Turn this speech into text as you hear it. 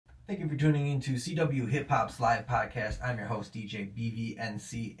Thank you for tuning in to CWHipHop's Live Podcast. I'm your host, DJ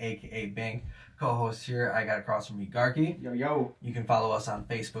bvnc, aka Bank. Co-host here, I got across from me, Garke. Yo. You can follow us on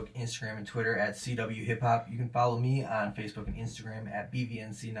Facebook, Instagram, and Twitter at CWHipHop. You can follow me on Facebook and Instagram at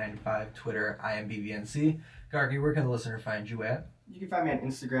bvnc95. Twitter, I am bvnc. Garke, where can the listener find you at? You can find me on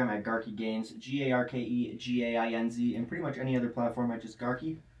Instagram at GarkeGains, GarkeGainz, and pretty much any other platform at just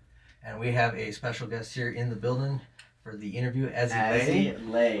Garke. And we have a special guest here in the building for the interview, Azzy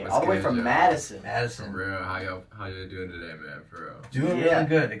Lei. All the way from Madison. Madison. For real, how you doing today, man? For real. Doing really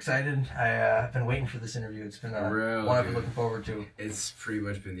good. Excited. I've been waiting for this interview. It's been one I've been looking forward to. It's pretty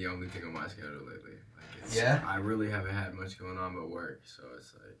much been the only thing on my schedule lately. I really haven't had much going on but work, so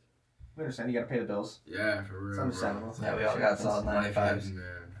it's like. We understand you gotta pay the bills. Yeah, for real. It's understandable. Yeah, we all got solid 9-to-5s. Man,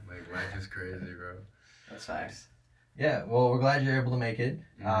 like life is crazy, bro. That's facts. Yeah, well, we're glad you're able to make it.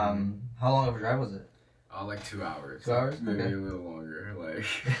 Mm-hmm. How long of a drive was it? Like 2 hours. 2 hours? Maybe Okay. a little longer. Like,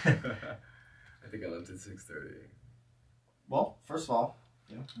 I think I left at 6:30. Well, first of all,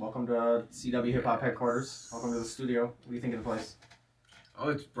 welcome to CWHipHop headquarters. Welcome to the studio. What do you think of the place?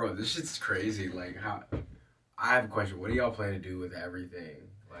 Oh, bro, this shit's crazy. Like, I have a question. What do y'all plan to do with everything?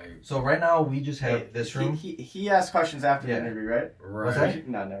 Like, So right now we just have this room. He asked questions after the interview, right? Was that?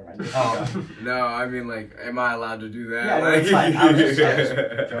 No, never mind. Oh. No, I mean, like, am I allowed to do that? Yeah, no, like, it's fine. I was just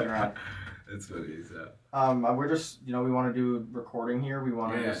joking around. That's funny, so. We're just, we want to do recording here. We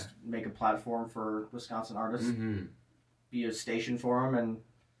want to just make a platform for Wisconsin artists, be a station for them, and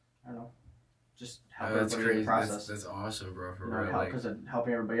I don't know, just help everybody in the process. That's awesome, bro. For real, because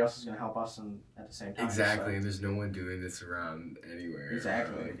helping everybody else is going to help us, and at the same time. Exactly, and there's no one doing this around anywhere.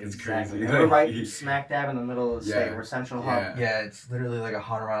 Exactly, like, it's crazy. We're right smack dab in the middle of the state. We're central hub. Yeah, it's literally like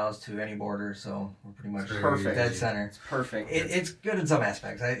 100 miles to any border, so we're pretty much perfect. Dead center. It's perfect. It's good in some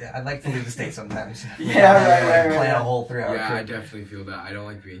aspects. I'd like to leave the state sometimes. Right. Plan a whole 3 hour trip. trip. I definitely feel that. I don't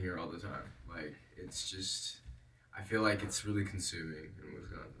like being here all the time. Like, it's just, I feel like it's really consuming in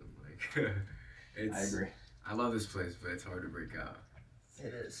Wisconsin. Like, I agree. I love this place, but it's hard to break out.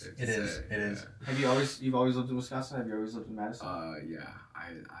 It is. Have you've always lived in Wisconsin? Have you always lived in Madison? Yeah. I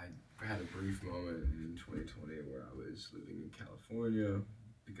had a brief moment in 2020 where I was living in California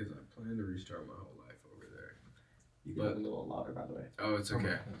because I planned to restart my whole life over there. You can have a little louder, by the way. Oh, it's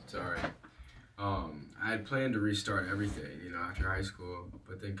okay. It's all right. I had planned to restart everything, after high school,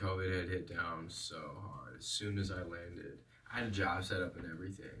 but then COVID had hit down so hard. As soon as I landed, I had a job set up and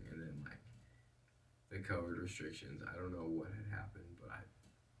everything, and then the COVID restrictions, I don't know what had happened, but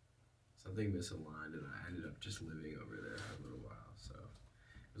something misaligned, and I ended up just living over there for a little while. So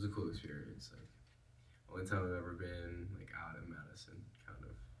it was a cool experience. Like, only time I've ever been out in Madison, kind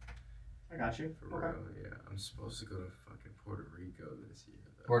of. I got you. For real, yeah. I'm supposed to go to fucking Puerto Rico this year,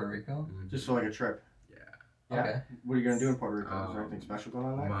 though. Puerto Rico? Mm-hmm. Just for a trip? Yeah. Okay. What are you gonna do in Puerto Rico? Is there anything special going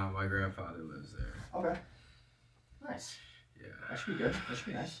on there? My grandfather lives there. Okay. Nice. Yeah. That should be good. That should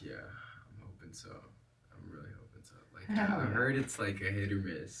be nice. Yeah, I'm hoping so. I'm really hoping so. I heard it's like a hit or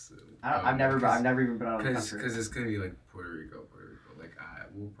miss. I've never even been out of the country. Because it's gonna be like Puerto Rico. Like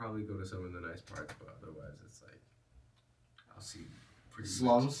we'll probably go to some of the nice parts, but otherwise it's like I'll see pretty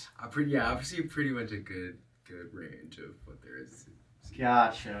slums. I'll see pretty much a good range of what there is.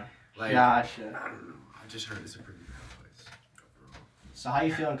 Gotcha. I just heard it's a pretty bad place overall. So how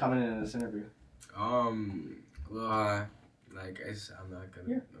you feeling coming into this interview? Well, I'm not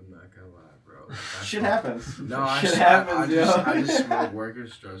gonna lie, bro. Shit happens. No, shit happens. I just smoke. Work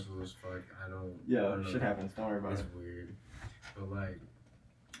is stressful as fuck. I don't. Shit happens. Don't worry about it. It's weird, but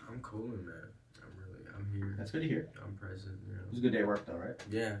I'm cooling, man. I'm here. That's good to hear. I'm present. It was a good day at work, though, right?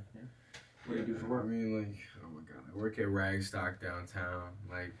 Yeah. What do you do for work? I mean, oh my god, I work at Ragstock downtown,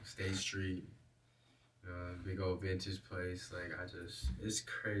 State Street. Big old vintage place. It's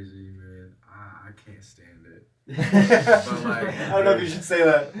crazy, man. I can't stand it. But I don't know if you should say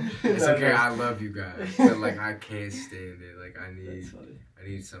that. It's okay. I love you guys, but I can't stand it. I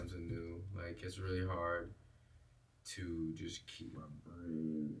need something new. It's really hard to just keep my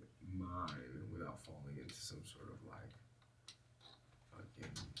brain mine without falling into some sort of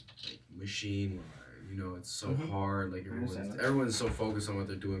fucking machine line. It's so hard. Everyone's so focused on what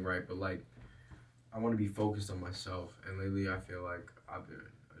they're doing right, but I want to be focused on myself, and lately I feel like I've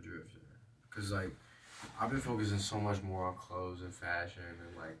been a drifter, cause I've been focusing so much more on clothes and fashion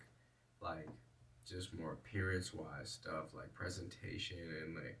and just more appearance-wise stuff, presentation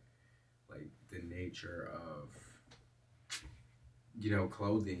and the nature of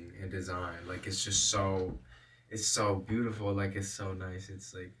clothing and design. It's just so beautiful. It's so nice.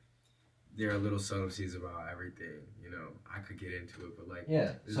 It's there are little subtleties about everything. I could get into it, but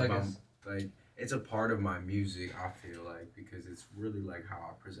yeah. So I guess it's a part of my music, I feel like, because it's really like how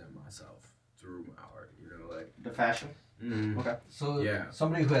I present myself through my art, you know, like the fashion. Mm-hmm. Okay. So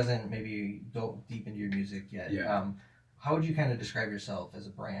somebody who hasn't maybe dove deep into your music yet, how would you kind of describe yourself as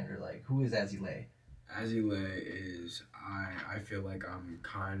a brand, or like who is Azzy Lei? Azzy Lei is I feel like I'm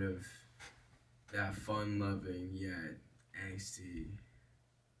kind of that fun-loving yet angsty,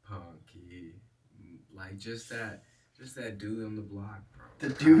 punky, like just that dude on the block, bro. The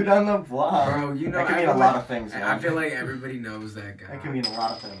dude on the block, bro. You know, that can mean a lot of things. Man. I feel like everybody knows that guy. That can mean a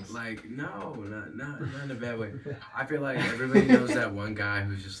lot of things. Like not in a bad way. I feel like everybody knows that one guy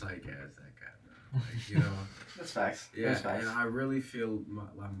who's just like, yeah, it's that guy, bro. Like, you know. That's facts. Yeah, that's facts. And I really feel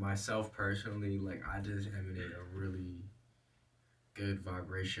myself personally, like I just emanate a really good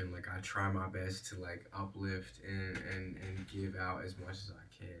vibration. Like I try my best to like uplift and give out as much as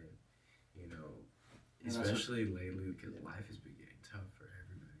I can, you know. Especially lately, because life has been getting tough for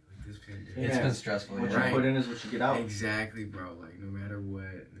everybody. Like this pandemic, it's been stressful. What you put in is what you get out. Exactly, bro. Like no matter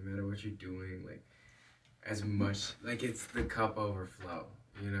what you're doing, like as much, like it's the cup overflow.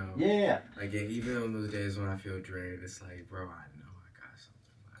 You know? Yeah. Like even on those days when I feel drained, it's like, bro, I know I got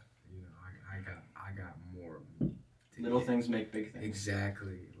something left. You know, I got more of me. Little things make big things.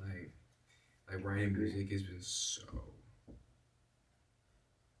 Exactly. Like writing music has been so.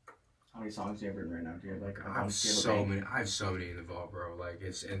 How many songs do you have written right now? Do you have like I have so many in the vault, bro. Like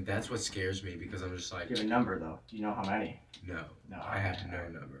and that's what scares me because I'm just like. Do you have a number though? Do you know how many? No. I have no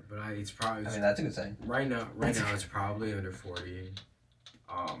number, but it's probably. I mean, that's a good sign. Right now it's probably under 40.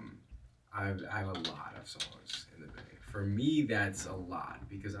 I have a lot of songs in the bank. For me, that's a lot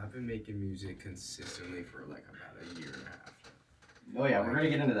because I've been making music consistently for like about a year and a half. Oh yeah, we're gonna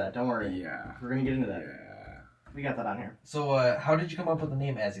get into that. Don't worry. Yeah, we're gonna get into that. Yeah, we got that on here. So, how did you come up with the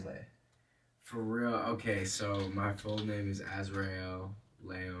name Azzy Lei? For real? Okay, so my full name is Azrael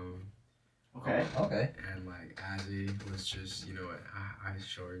Leon. Okay. Okay. And like Azzy was just, you know what, I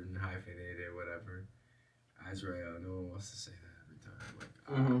shortened, hyphenated, whatever. Azrael. No one wants to say that.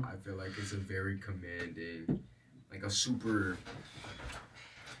 Like I feel like it's a very commanding, like a super.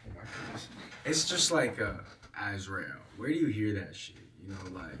 Oh my goodness! It's just like a Azrael. Where do you hear that shit? You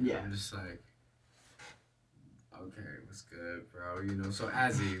know, like I'm just like, okay, what's good, bro? You know, so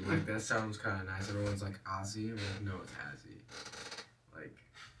Azzy, like that sounds kind of nice. Everyone's like Azzy, I'm like, no, it's Azzy. Like,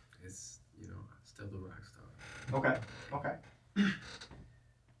 it's still the rock star. Okay.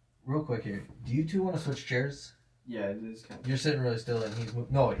 Real quick here, do you two want to switch chairs? Yeah, it is kind of... You're sitting really still, and he's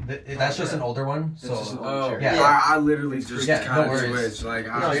no. That's just an older one. So yeah, I literally just kind of switched. Like,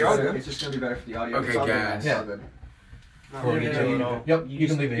 it's just gonna be better for the audio. Okay, guys. Yeah. Good. Yep, you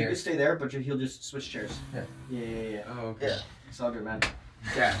can leave it here. You can stay there, but he'll just switch chairs. Yeah. Yeah. Oh, okay. Yeah. It's all good, man.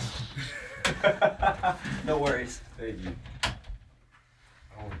 Gas. No worries. Thank you.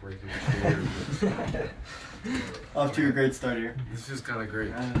 I won't break your chair. Off to a great start here. This is kind of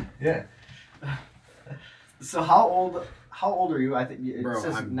great. Yeah. So how old are you? I think it Bro,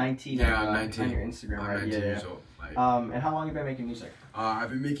 says I'm 19. I'm 19 on your Instagram, I'm right? 19 years old. Like, and how long have you been making music? I've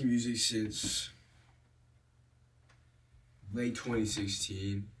been making music since late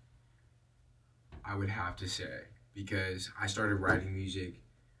 2016. I would have to say, because I started writing music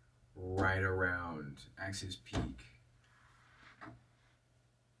right around X's peak.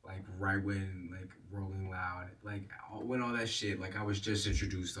 Like right when like Rolling Loud, like when all that shit, like I was just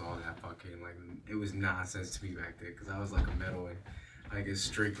introduced to all that fucking, like it was nonsense to me back then because I was like a metal, like a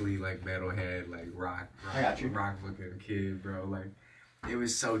strictly like metalhead, like rock looking kid, bro. Like it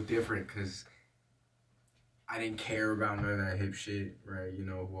was so different because I didn't care about none of that hip shit, right? You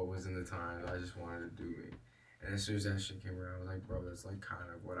know what was in the times. I just wanted to do it, and as soon as that shit came around, I was like, bro, that's like kind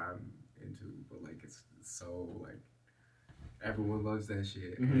of what I'm into, but like it's so like. Everyone loves that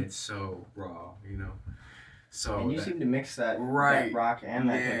shit, and it's so raw, you know. So and you seem to mix that, right, that rock and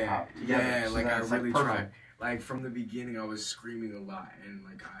that hip hop together. Yeah, so like I really like tried. Like from the beginning, I was screaming a lot, and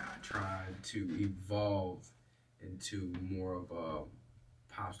like I tried to evolve into more of a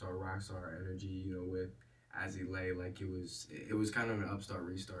pop star, rock star energy, you know, with Azzy Lei. Like it was kind of an upstart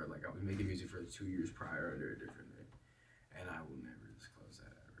restart. Like I was making music for 2 years prior under a different name, and I will never disclose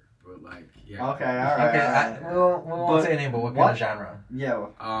that ever. But like, yeah. Okay, all right. Okay, we won't say a name, but what kind of genre? Yeah.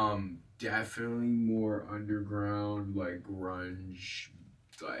 Definitely more underground, like grunge,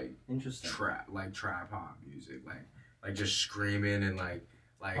 like interesting trap hop music, like just screaming and like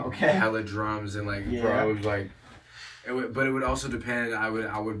hella drums and like bro, like but it would also depend. I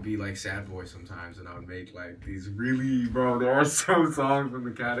would be like sad boy sometimes, and I would make like these really, bro. There are some songs in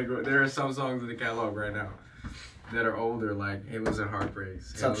the category. There are some songs in the catalog right now that are older, like Halos and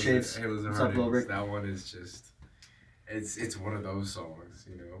Heartbreaks. What's up, Shades? Halos and What's up, Heartaches. That one is just. it's one of those songs,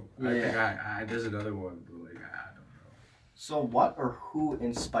 you know. I think I there's another one, but like I don't know. So what or who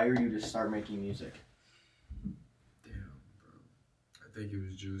inspired you to start making music? Damn, bro. I think it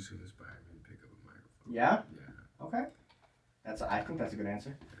was Juice who inspired me to pick up a microphone. Yeah? Yeah. Okay. I think that's a good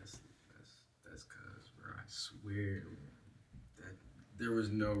answer. That's cause, bro, I swear that there was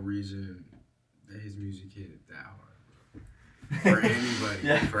no reason that his music hit that hard, bro. For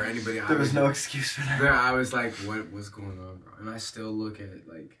anybody. For anybody. There was no excuse for that. I was like, what's going on, bro? And I still look at,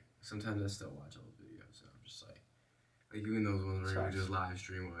 like, sometimes I still watch old videos, so I'm just like even those ones where we just live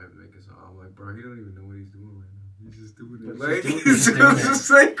stream while I make a song, I'm like, bro, he don't even know what he's doing right now. He's just doing it. Like, it's just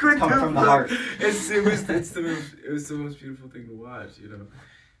like, it's coming from the heart. It was the most beautiful thing to watch, you know?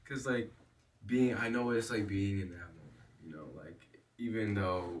 Because, like, I know what it's like being in that moment, you know? Like, even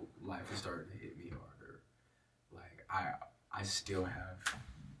though life is starting to hit me harder, like, I still have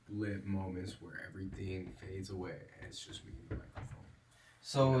lit moments where everything fades away and it's just me and the microphone.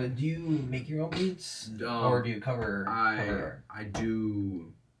 So, do you make your own beats? Or do you cover I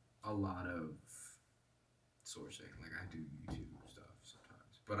do a lot of sourcing. Like, I do YouTube stuff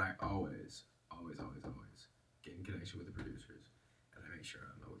sometimes. But I always get in connection with the producers. And I make sure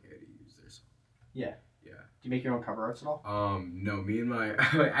I'm okay to use their song. Yeah. Yeah. Do you make your own cover arts at all? No. Me and my...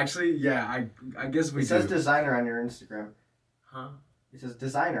 Actually, yeah, I guess we do. It says designer on your Instagram. Huh? It says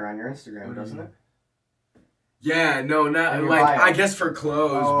designer on your Instagram, doesn't it? Yeah, no, not like bio. I guess for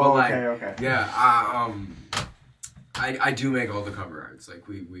clothes, but like okay. Yeah, I do make all the cover arts. Like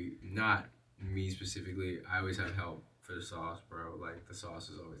we not me specifically. I always have help for the sauce, bro. Like the sauce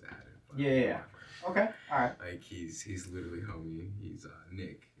is always added. Yeah. Okay, all right. Like he's literally homie. He's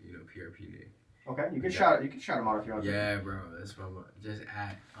Nick, you know, PRP Nick. Okay, you can shout him out if you want. Yeah, bro, that's my just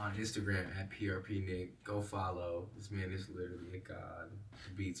on Instagram at PRP Nick. Go follow. This man is literally a god.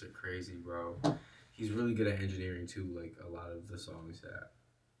 The beats are crazy, bro. He's really good at engineering too, like a lot of the songs that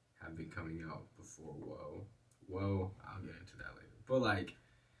have been coming out before Whoa, I'll get into that later. But like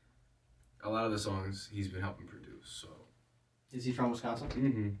a lot of the songs he's been helping produce, so. Is he from Wisconsin?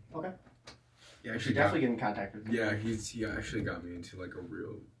 Mm-hmm. Okay. Yeah, you should definitely get in contact with him. Yeah, he actually got me into like a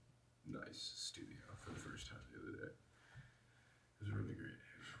real nice studio for the first time the other day. It was really great.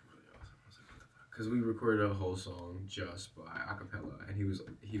 It was really awesome. I was like, what the fuck? Because we recorded a whole song just by acapella, and he's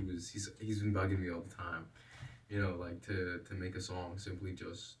been bugging me all the time, you know, like to make a song simply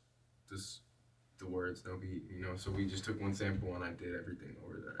just the words, no beat, you know. So we just took one sample and I did everything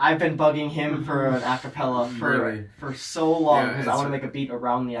over there. I've been bugging him for an acapella for so long because I want to make a beat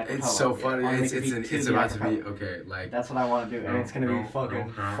around the acapella. It's so funny. It's about to be okay. Like that's what I want to do, and it's gonna be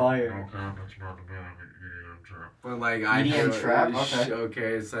fucking fire. But like EDM trap,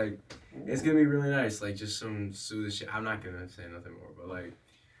 okay, it's like it's gonna be really nice. Like just some soothing shit. I'm not gonna say nothing more, but like.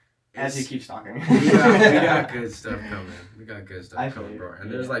 As he keeps talking. we got good stuff coming. We got good stuff coming, bro.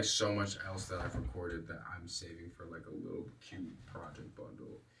 And there's like so much else that I've recorded that I'm saving for like a little cute project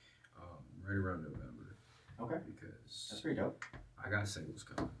bundle right around November. Okay. Because that's pretty dope. I got singles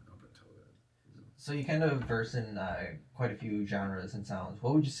coming up until then. You know? So you kind of verse in quite a few genres and sounds.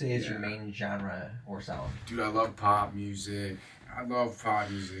 What would you say is your main genre or sound? Dude, I love pop music.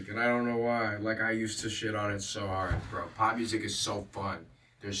 And I don't know why. Like I used to shit on it so hard, bro. Pop music is so fun.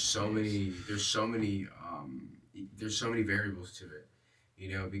 There's so many variables to it, you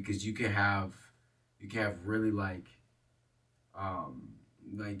know, because you can have really like I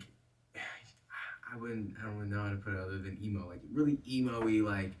don't really know how to put it other than emo, like really emo-y,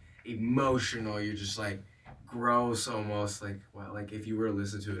 like emotional. You're just like gross almost, like if you were to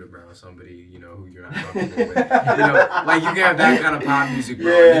listen to it around somebody, you know, who you're not comfortable with, you know, like you can have that kind of pop music,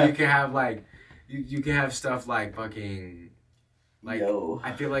 bro. Yeah. And then you can have like you can have stuff like fucking. Like,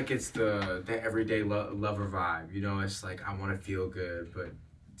 I feel like it's the everyday lover vibe, you know? It's like, I want to feel good, but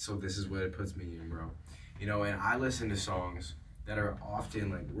so this is what it puts me in, bro. You know, and I listen to songs that are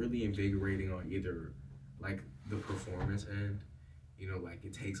often, like, really invigorating on either, like, the performance end, you know, like,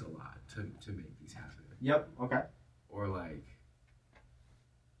 it takes a lot to make these happen. Yep, okay. Or, like...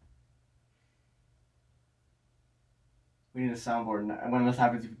 We need a soundboard. When this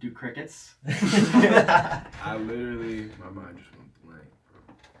happens, you do crickets. I literally, my mind just went blank, bro.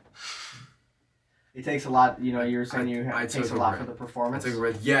 It takes a lot, you know, you were saying it takes a lot for the performance. I took a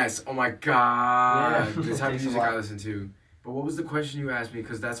breath. Yes, oh my god. Yeah. The type of music I listen to. But what was the question you asked me?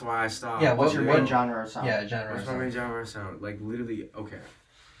 Because that's why I stopped. Yeah, what's your main genre or sound? Yeah, genre. What's my main genre or sound? Like, literally, okay.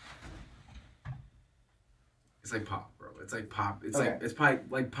 It's like pop, bro. It's like pop. It's like it's probably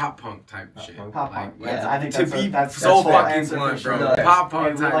like pop punk type shit. Pop punk. Yeah, I think that's so fucking blunt, bro. Sure. Pop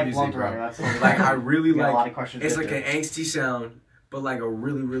punk type music, bro. Like I really like. A lot of questions. It's like an angsty sound, but like a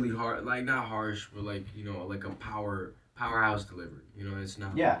really hard, like not harsh, but like you know, like a powerhouse delivery. You know, it's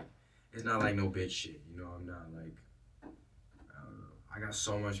not Yeah. like, it's not like no bitch shit. You know, I'm not like, I don't know. I got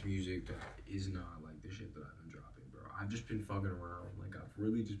so much music that is not like the shit that I've been dropping, bro. I've just been fucking around. Like, I've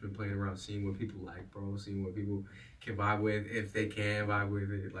really just been playing around, seeing what people like, bro. Seeing what people can vibe with, if they can vibe with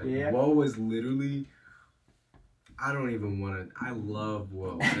it. Like, Whoa was literally, I don't even want to, I love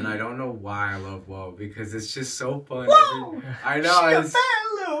Whoa. And I don't know why I love Whoa, because it's just so fun. I know,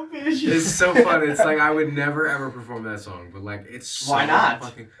 it's so fun. It's like, I would never ever perform that song, but like, it's so Why not?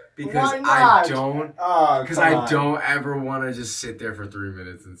 fucking, because I don't ever want to just sit there for 3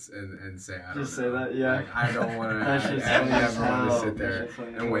 minutes and say, I don't know. Just say that, yeah. Like, I don't want to, I never want to sit there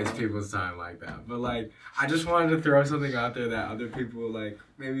and waste people's time like that. But like, I just wanted to throw something out there that other people like,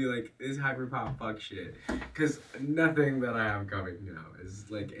 maybe like, this hyper-pop fuck shit. Because nothing that I have coming now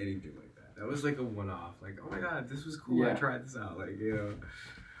is like anything like that. That was like a one-off. Like, oh my god, this was cool. I tried this out. Like, you know.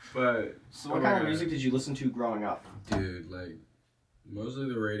 But so what kind of music did you listen to growing up? Dude, like mostly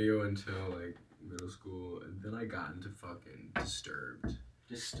the radio until like middle school, and then I got into fucking Disturbed.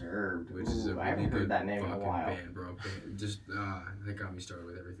 Which is a really I haven't heard that name in a while. Band, bro. Just that got me started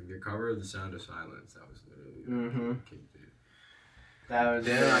with everything. The cover of The Sound of Silence, that was literally kicked it.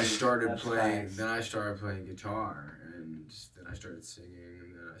 Then I started playing. Then I started playing guitar, and then I started singing,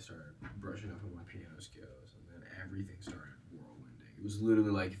 and then I started brushing up on my piano skills, and then everything started whirlwinding. It was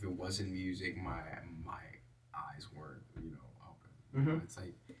literally like if it wasn't music, my eyes weren't, you know, open. You know, it's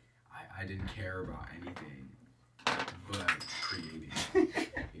like I didn't care about anything but creating. You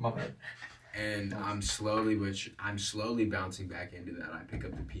know? And I'm slowly bouncing back into that. I pick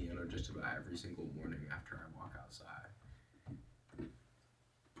up the piano just about every single morning after I walk outside.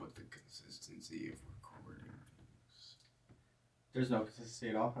 But the consistency of recording things. There's no consistency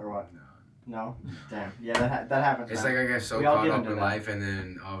at all, or what? No? No. Damn. Yeah, that happens. It's man. like I get so caught up in life, and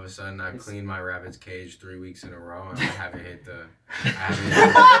then all of a sudden I've cleaned my rabbit's cage 3 weeks in a row, and I haven't hit the.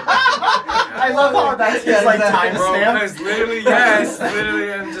 I love how that's his like timestamp. Because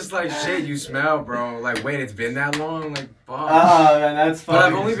literally, I'm just like, shit, you smell, bro. Like, wait, it's been that long? Like, fuck. Oh, man, that's funny. But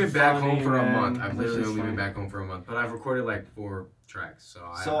I've only been back home for a month. I've literally only been back home for a month. But I've recorded like 4 tracks, so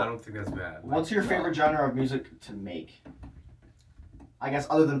I don't think that's bad. What's your favorite genre of music to make? I guess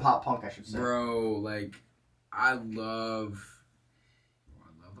other than pop punk, I should say. Bro, like, I love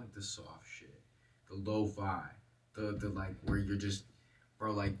like the soft shit, the lo-fi, the like where you're just,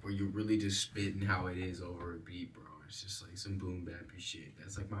 bro, like where you're really just spitting how it is over a beat, bro. It's just like some boom bappy shit.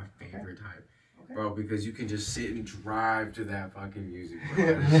 That's like my favorite type, bro, because you can just sit and drive to that fucking music, bro.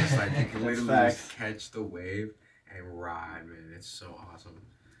 It's just like you can literally just catch the wave and ride, man. It's so awesome.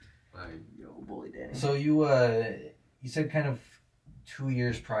 Like, yo, bully Danny. So you said kind of 2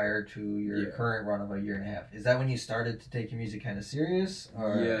 years prior to your current run of a year and a half. Is that when you started to take your music kind of serious?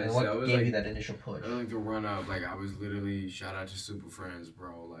 Or what gave you that initial push? I like the run up. Like, I was literally, shout out to Super Friends,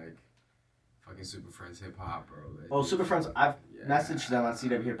 bro. Like, fucking Super Friends Hip Hop, bro. Super Friends, I've messaged them on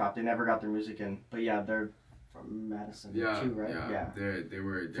CWHipHop. They never got their music in. But yeah, they're from Madison too, right? Yeah. They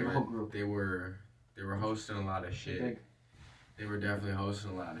were hosting a lot of shit. They were definitely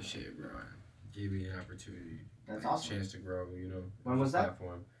hosting a lot of shit, bro. Gave me an opportunity. That's like, awesome. A chance to grow, you know. When was that?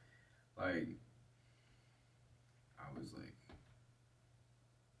 Platform. Like, I was like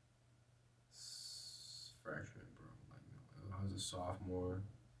freshman, bro. Like, I was a sophomore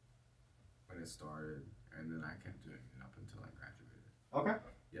when it started, and then I kept doing it up until I graduated. Okay.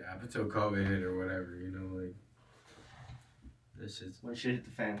 Yeah, up until COVID hit or whatever, you know, like. This shit's... When shit hit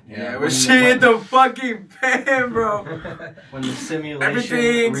the fan. Yeah, when shit hit the fucking fan, bro. When the simulation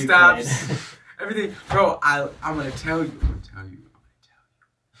everything stops. Everything, bro. I'm gonna tell you.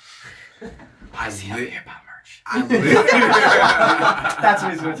 Buy CWHipHop merch. That's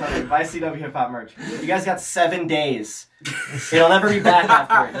what he's gonna tell you. Buy CWHipHop merch. You guys got 7 days. It'll never be back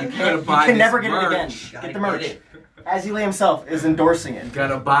after it. You can never get it again. Get the merch. Azzy Lei himself is endorsing it. You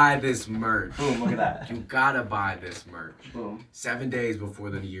gotta buy this merch. Boom, look at that. You gotta buy this merch. Boom. 7 days before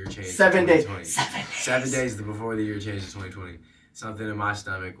the year changed. 7 days. 7 days before the year changed to 2020. Something in my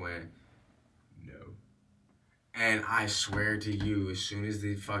stomach went, no. And I swear to you, as soon as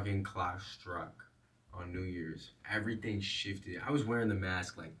the fucking clock struck on New Year's, everything shifted. I was wearing the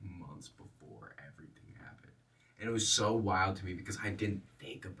mask like months before everything happened. And it was so wild to me because I didn't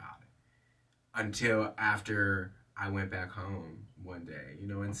think about it until after I went back home one day, you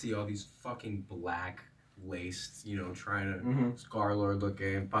know, and see all these fucking black laced, you know, trying to Scar-Lord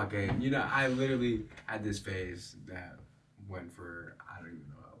looking fucking, you know, I literally had this phase that went for, I don't even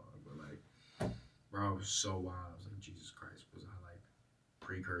know how long, but like, bro, it was so wild. I was like, Jesus Christ, was I like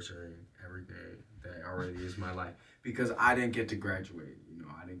precursoring everything that already is my life. Because I didn't get to graduate, you know,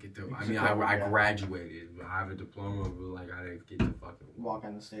 I didn't get to, I mean, I graduated, but I have a diploma, but like, I didn't get to fucking walk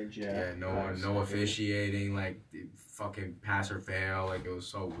on the stage, yeah, no officiating, like, fucking pass or fail, like, it was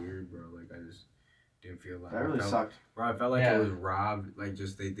so weird, bro, like, I just didn't feel like, that really sucked. Bro, I felt like it was robbed, like,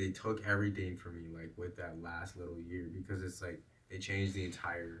 just, they took everything from me, like, with that last little year, because it's like, they changed the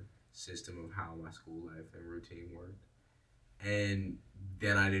entire system of how my school life and routine worked, and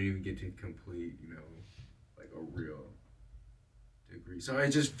then I didn't even get to complete, you know, like, a real degree. So it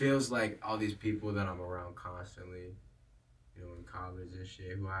just feels like all these people that I'm around constantly, you know, in college and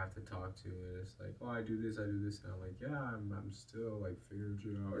shit, who I have to talk to, and it's like, oh, I do this, and I'm like, yeah, I'm still, like, figuring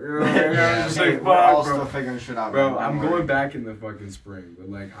shit out. You know, yeah, just like, we're all still figuring shit out. Bro, I'm going back in the fucking spring, but,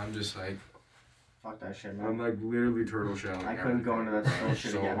 like, I'm just, like, fuck that shit, man. I'm, like, literally turtle shelling. I couldn't go into that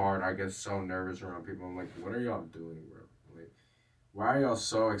shit so again. hard. I get so nervous around people. I'm like, what are y'all doing, bro? Like, why are y'all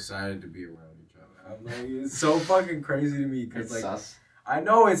so excited to be around each other? I'm like, it's so fucking crazy to me, because, like, sus. I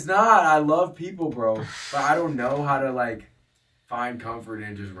know it's not. I love people, bro, but I don't know how to, like, find comfort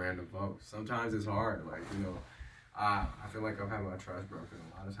in just random folks. Sometimes it's hard. Like, you know, I feel like I've had my trust broken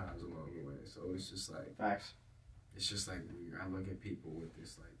a lot of times along the way. So it's just like, facts. It's just like weird. I look at people with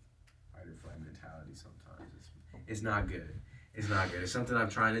this, like, fight or flight mentality sometimes. It's not good. It's not good. It's something I'm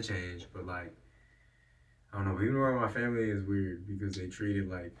trying to change, but, like, I don't know. Even around my family is weird because they treat it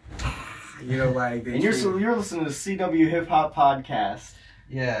like, you know, like they. And you're listening to CWHipHop Podcast.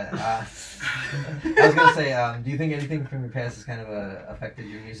 Yeah. I was gonna say, do you think anything from your past has kind of affected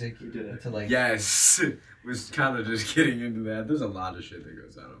your music? You did it. To, like, yes, was kind of just getting into that. There's a lot of shit that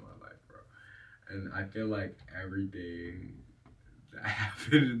goes on in my life, bro, and I feel like everything that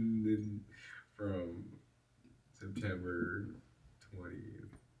happened from September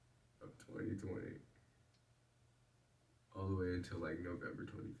 20th of 2020 all the way until, like, November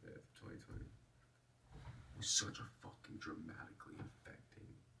 25th, 2020 was such a fucking dramatically affecting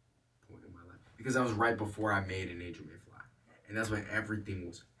point in my life, because that was right before I made An Angel May Fly, and that's when everything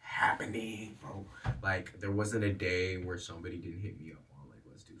was happening, bro. Like, there wasn't a day where somebody didn't hit me up on, like,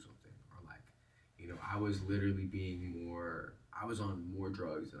 let's do something, or, like, you know, I was literally I was on more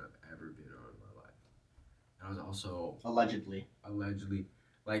drugs than I've ever been on in my life, and I was also allegedly,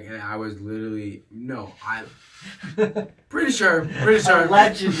 like, and I was literally, pretty sure.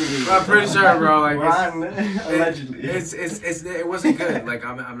 Allegedly. I'm pretty sure, bro. Like, allegedly. It wasn't good. Like,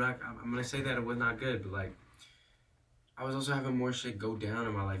 I'm gonna say that it was not good, but, like, I was also having more shit go down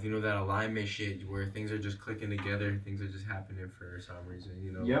in my life. You know, that alignment shit where things are just clicking together, things are just happening for some reason,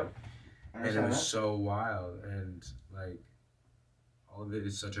 you know? Yep. And it was so wild, and, like, all of it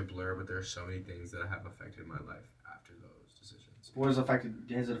is such a blur, but there are so many things that have affected my life after those decisions. Has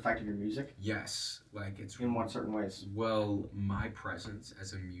it affected your music? Yes. Like, it's... In what certain ways? Well, my presence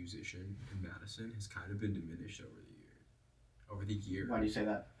as a musician in Madison has kind of been diminished over the year. Why do you say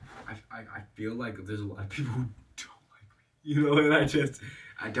that? I feel like there's a lot of people who don't like me, you know, and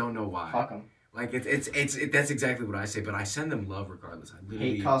I don't know why. Fuck them. Like, that's exactly what I say, but I send them love regardless. I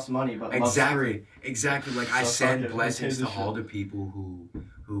literally... Hate costs money, but exactly. Like, so I send blessings to all the people who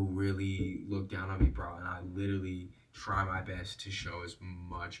really look down on me, bro, and I literally try my best to show as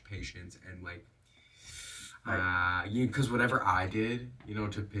much patience and, like, because whatever I did, you know,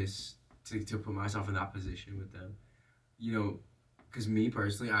 to put myself in that position with them, you know, because me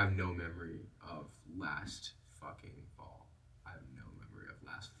personally, I have no memory of last fucking fall. I have no memory of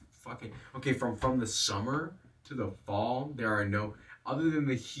last fucking... Okay, from the summer to the fall, there are no... Other than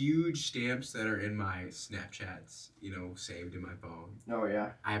the huge stamps that are in my Snapchats, you know, saved in my phone. Oh,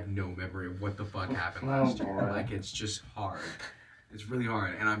 yeah. I have no memory of what the fuck happened last year. Like, it's just hard. It's really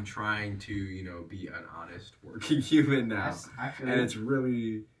hard. And I'm trying to, you know, be an honest working human now. And it's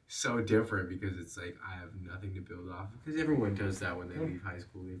really so different because it's like I have nothing to build off. Because everyone does that when they leave high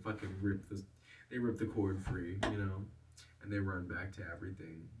school. They fucking rip the cord free, you know. And they run back to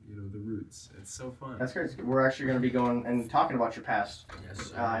everything, you know, the roots. It's so fun. That's great. We're actually going to be going and talking about your past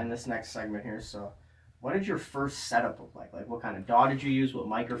in this next segment here. So, what did your first setup look like? Like, what kind of DAW did you use? What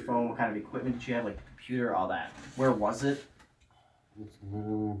microphone? What kind of equipment did you have? Like, the computer, all that. Where was it? It's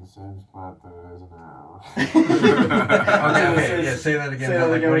literally the same spot that it is now. Okay, yeah, say that again.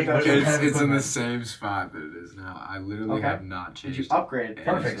 It's in the same spot that it is now. I literally have not changed. Did you upgrade?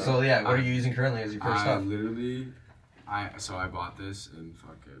 Perfect. So, yeah, what are you using currently as your first stuff? I bought this in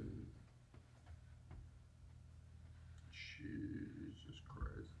fucking... Jesus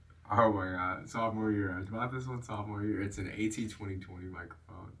Christ. Oh my god. Sophomore year. I bought this one sophomore year. It's an AT2020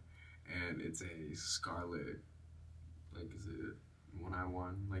 microphone. And it's a Scarlett. Like, is it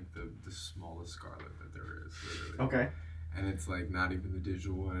 1i1? Like, the smallest Scarlett that there is, literally. Okay. and it's like not even the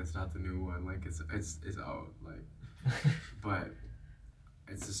digital one. It's not the new one. Like it's old. Like, but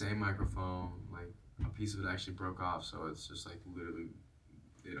it's the same microphone. Like a piece of it actually broke off, so it's just like literally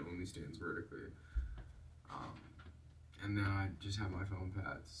it only stands vertically. And now I just have my phone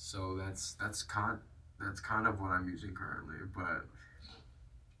pads. So that's kind of what I'm using currently. But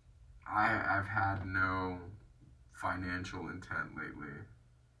I've had no financial intent lately,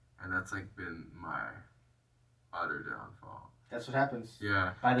 and that's like been my utter downfall. That's what happens.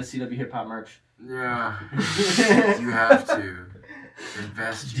 Yeah. Buy the CWHipHop merch. Yeah. You have to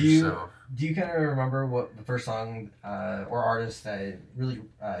invest yourself. Do you kind of remember what the first song or artist that really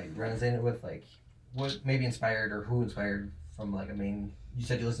resonated with? Like, what maybe inspired or who inspired from like a main? You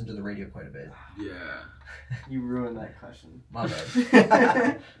said you listened to the radio quite a bit. Yeah. You ruined that question. My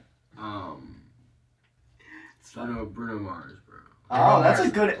bad. Bruno Mars, bro. Oh, that's a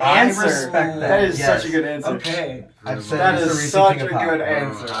good answer. I respect that. That is such a good answer. Okay. That is such a good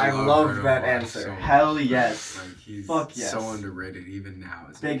answer. Bro, I love that answer. So Hell yes. Like he's Fuck yes. so underrated even now.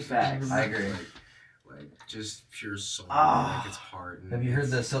 Big facts. I agree. Like just pure soul. Ah. Like it's hard. Have you heard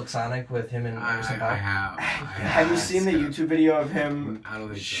the Silk Sonic with him and Anderson I .Paak? have. Have you seen the YouTube video of him I don't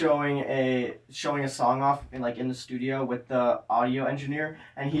think showing a song off in the studio with the audio engineer,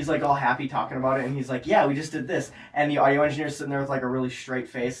 and he's like all happy talking about it, and he's like, yeah, we just did this, and the audio engineer's sitting there with like a really straight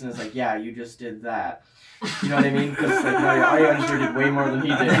face and is like, yeah, you just did that. You know what I mean? Because like, no, the audio engineer did way more than he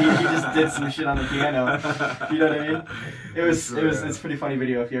did. He just did some shit on the piano. You know what I mean? It's a pretty funny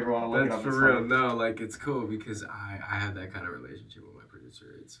video if you ever want to look it up. That's for real. No, like it's cool because I have that kind of relationship with my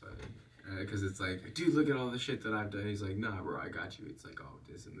producer. It's funny because it's like, dude, look at all the shit that I've done. He's like, nah, bro, I got you. It's like, oh,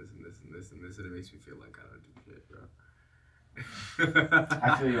 this and this and this and this and this, and it makes me feel like I don't do shit, bro.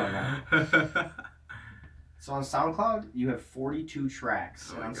 I feel you on that. So on SoundCloud, you have 42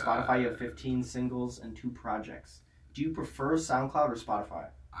 tracks, and on Spotify, you have 15 singles and 2 projects. Do you prefer SoundCloud or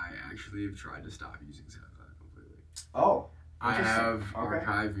Spotify? I actually have tried to stop using SoundCloud completely. Oh, I have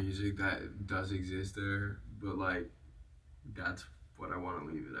archived music that does exist there, but like that's what I want to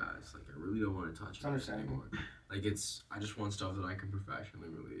leave it as. Like I really don't want to touch it anymore. Like I just want stuff that I can professionally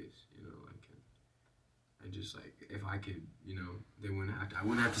release. You know, like and just like if I could, you know, I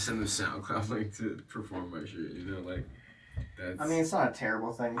wouldn't have to send them SoundCloud link to perform my shit. You know, like that's. I mean, it's not a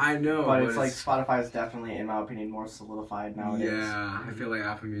terrible thing. I know, but it's like Spotify is definitely, in my opinion, more solidified nowadays. Yeah, I feel like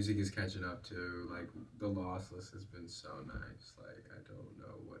Apple Music is catching up too. Like the lossless has been so nice. Like I don't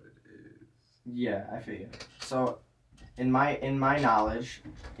know what it is. Yeah, I feel you. So, in my knowledge,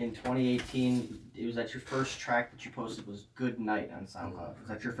 in 2018, it was that your first track that you posted was "Good Night" on SoundCloud. Was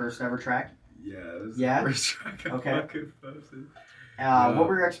that your first ever track? Yeah, it was the first track I fucking posted. What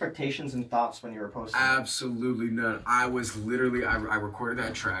were your expectations and thoughts when you were posting? Absolutely none. I was literally, I recorded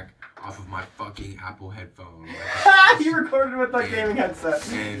that track off of my fucking Apple headphone. He recorded with that gaming headset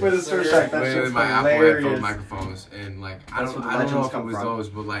with his first track. That shit's my hilarious. Apple headphone microphones, and like I don't know if it was from. those,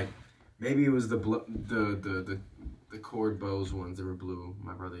 but like maybe it was the cord Bose ones that were blue.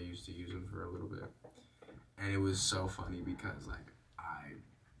 My brother used to use them for a little bit, and it was so funny because like I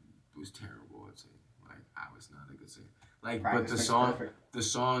was terrible at singing. Like I was not a good singer. Like, but the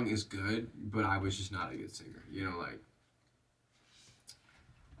song is good, but I was just not a good singer. You know, like.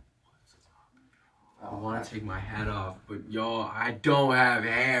 I want to take my hat off, but y'all, I don't have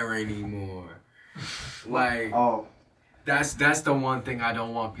hair anymore. Like, that's the one thing I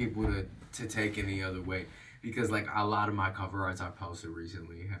don't want people to take any other way. Because, like, a lot of my cover arts I posted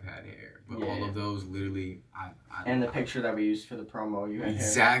recently have had hair. But all of those, literally, And the picture that we used for the promo, you had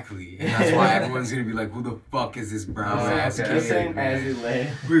exactly. And that's why everyone's going to be like, who the fuck is this brown ass kid? The same Azzy Lei.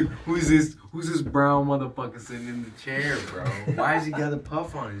 Who's this brown motherfucker sitting in the chair, bro? Why has he got a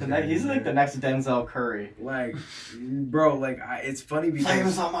puff on his head? He's like the next Denzel Curry. Like, bro, like, it's funny because...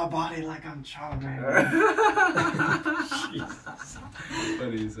 Flames on my body like I'm Charmander. Jesus.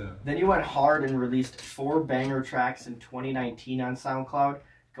 Funny as hell. Then you went hard and released 4 banger tracks in 2019 on SoundCloud,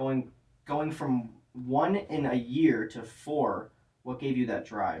 going from 1 in a year to 4. What gave you that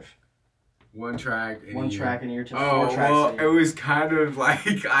drive? One track in a year to 4 tracks. Oh, well, it was kind of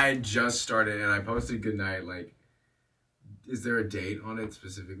like I had just started and I posted Goodnight. Like, is there a date on it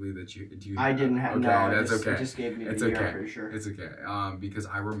specifically that you do? I didn't have. Okay, no, that's okay. It just gave me the year, I'm pretty sure. It's okay. Because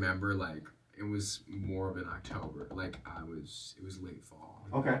I remember like it was more of in October. Like it was late fall.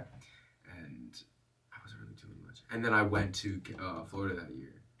 Okay. And I wasn't really doing much. And then I went to Florida that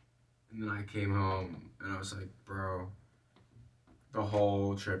year. And then I came home and I was like, bro, the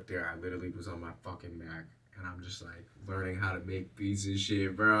whole trip there, I literally was on my fucking Mac. And I'm just like learning how to make beats and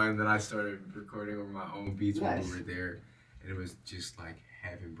shit, bro. And then I started recording over my own beats while we were there. And it was just like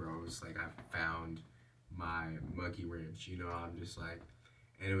heaven, bro. It was like I found my monkey wrench, you know. I'm just like,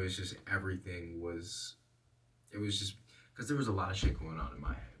 and it was just everything was, it was just because there was a lot of shit going on in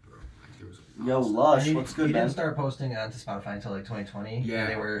my head, bro. Like there was a lot. Yo, Lush, what's good, You man? didn't start posting onto Spotify until like 2020. Yeah.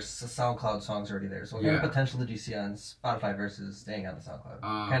 They were SoundCloud songs already there. So what kind of potential did you see on Spotify versus staying on the SoundCloud?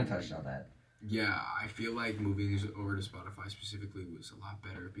 Kind of touched on that. Yeah, I feel like moving over to Spotify specifically was a lot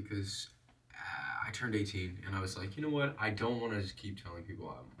better because I turned 18 and I was like, you know what? I don't want to just keep telling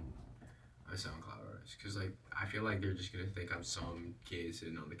people I'm a SoundCloud artist because like I feel like they're just gonna think I'm some kid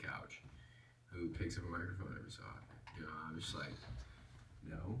sitting on the couch who picks up a microphone every so often. You know, I'm just like,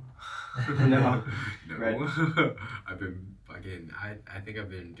 no, No. no. Right. I've been fucking. I think I've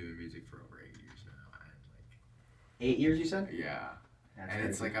been doing music for over 8 years now. And like 8 years, you said? yeah. That's And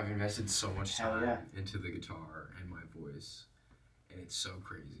it's crazy. like I've invested so much Hell time yeah. into the guitar and my voice, and it's so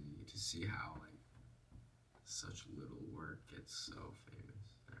crazy to see how like such little work gets so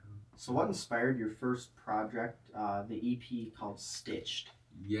famous. You know? So what inspired your first project, the EP called Stitched?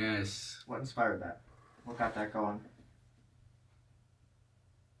 Yes. What inspired that? What got that going?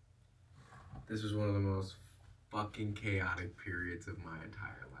 This was one of the most fucking chaotic periods of my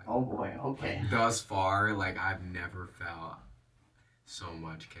entire life. Oh boy, okay. Thus far, like I've never felt so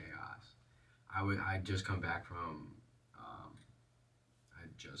much chaos. I'd just come back from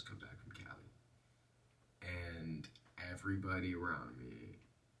Cali, and everybody around me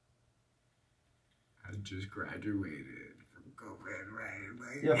had just graduated from COVID, right?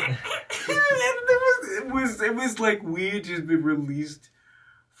 Like, Yeah. it was like we had just been released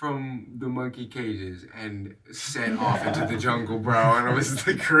from the monkey cages and set off into the jungle, bro. And it was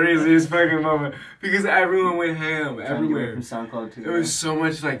the craziest fucking moment because everyone went ham everywhere. From SoundCloud too. There was so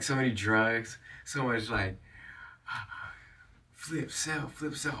much, like, so many drugs, so much, like, flip, sell.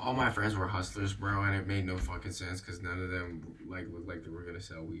 All my friends were hustlers, bro, and it made no fucking sense because none of them, like, looked like they were going to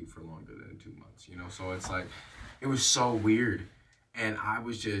sell weed for longer than 2 months, you know? So it's like, it was so weird. And I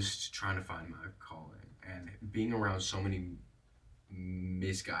was just trying to find my calling. And being around so many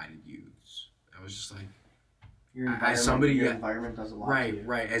misguided youths, I was just like, your environment does a lot to you.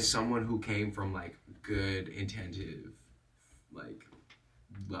 Right. As someone who came from like good, intentive, like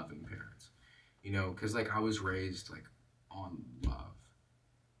loving parents, you know, because like I was raised like on love,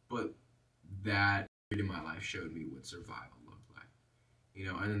 but that period in my life showed me what survival looked like, you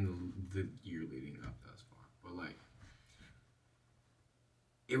know, and then the year leading up thus far, but like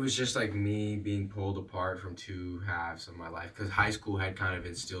it was just like me being pulled apart from two halves of my life because high school had kind of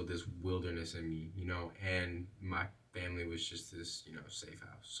instilled this wilderness in me, you know, and my family was just this, you know, safe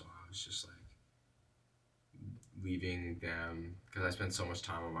house. So I was just like leaving them because I spent so much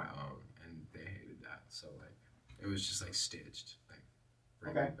time on my own and they hated that. So like it was just like stitched, like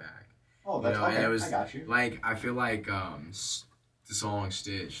bring me back. Oh, that's you know? okay. And it was, I got you. Like I feel like the song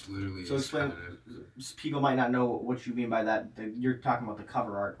Stitched literally. So explain. People might not know what you mean by that. You're talking about the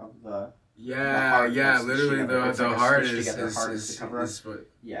cover art of the. Literally the heart is the cover art.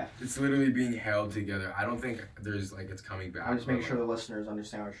 Yeah. It's literally being held together. I don't think there's like it's coming back. I'm just making sure the listeners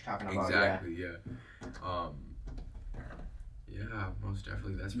understand what you're talking about. Exactly. Yeah. Yeah, most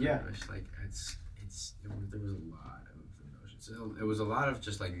definitely. That's pretty much like there was a lot of emotions. It was a lot of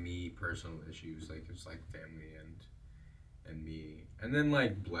just like me personal issues, like it's like family and me, and then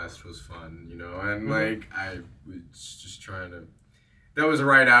like Blessed was fun, you know, and like I was just trying to. That was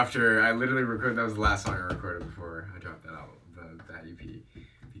right after I literally recorded. That was the last song I recorded before I dropped that album, that EP,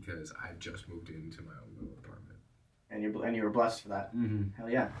 because I just moved into my own little apartment. And you were blessed for that. Mm-hmm. Hell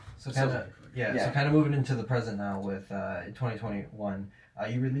yeah. So kind of moving into the present now with 2021.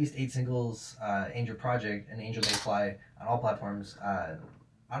 You released 8 singles, Angel Project and Angel May Fly on all platforms.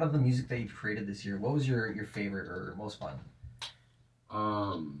 Out of the music that you've created this year, what was your favorite or most fun?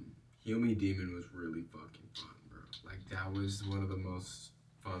 Heal Me Demon was really fucking fun, bro. Like that was one of the most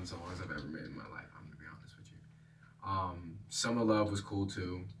fun songs I've ever made in my life. I'm gonna be honest with you. Summer Love was cool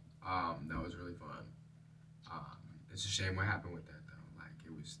too. That was really fun. It's a shame what happened with that though. Like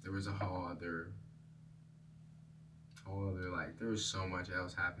there was a whole other like there was so much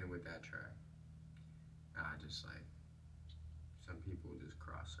else happening with that track. And I just like some people just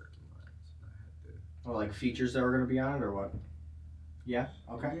crossed certain lines. And I had to. Or like features that were gonna be on it or what? Yeah.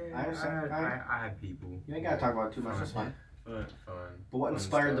 Okay. Yeah, I understand. I had people. You ain't gotta talk about it too much. That's fine. Fun. But what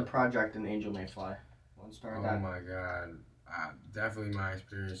inspired the project in Angel May Fly? What inspired that? Oh my God. Definitely my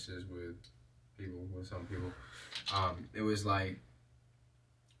experiences with some people. It was like,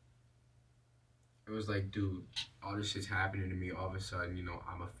 dude, all this shit's happening to me. All of a sudden, you know,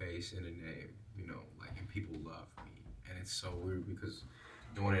 I'm a face and a name, you know, like, and people love me. And it's so weird because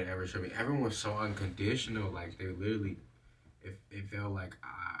no one had ever showed me. Everyone was so unconditional. Like, they literally, it felt like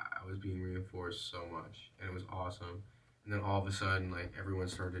I was being reinforced so much, and it was awesome. And then all of a sudden, like, everyone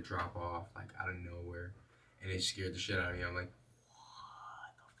started to drop off, like, out of nowhere, and it scared the shit out of me. I'm like,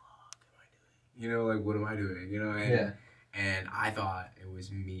 what the fuck am I doing? You know, like, what am I doing? You know, and I thought it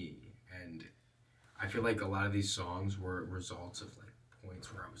was me, and I feel like a lot of these songs were results of, like,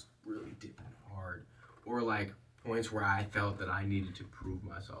 points where I was really dipping hard, or, like, points where I felt that I needed to prove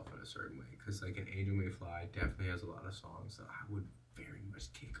myself in a certain way. Because, like, An Angel May Fly definitely has a lot of songs that I would very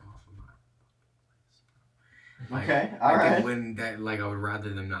much kick off of my fucking playlist. Okay, all right. When that, like, I would rather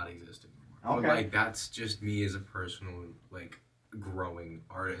them not exist anymore. Okay. But, like, that's just me as a personal, like, growing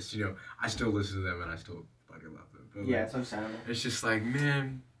artist. You know, I still listen to them and I still fucking love them. But, Yeah, like, it's understandable. it's just like,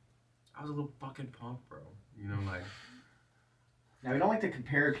 man, I was a little fucking punk, bro. You know, like. Now, we don't like to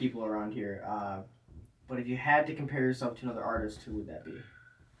compare people around here, but if you had to compare yourself to another artist, who would that be?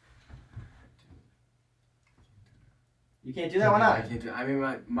 You can't do that? Why not? I can't do. I mean,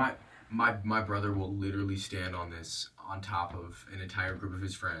 my brother will literally stand on top of an entire group of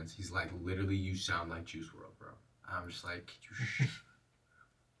his friends. He's like, literally, you sound like Juice WRLD, bro. I'm just like,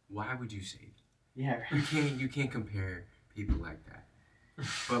 why would you say that? Yeah. You can't compare people like that.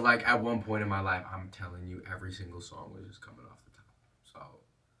 But like at one point in my life, I'm telling you, every single song was just coming off the top. So.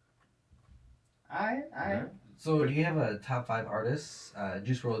 I. So do you have a top 5 artists?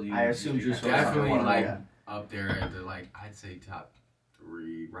 Juice WRLD. I assume Juice WRLD. Definitely like up there at the like I'd say top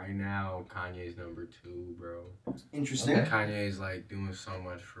 3 right now. Kanye's number 2, bro. Interesting. Okay. Kanye's like doing so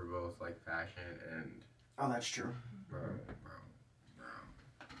much for both like fashion and. Oh, that's true. Bro.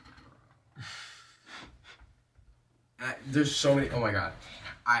 There's so many. Oh my god,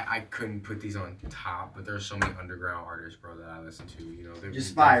 I couldn't put these on top, but there's so many underground artists, bro, that I listen to. You know,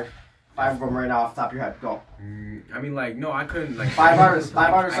 just 5 of them right now off the top of your head. Go. I mean, like, no, I couldn't like 5 artists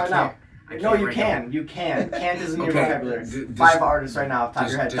right now. No, you right can. now. You can. Can't is in your Okay. vocabulary. 5 artists right now off the top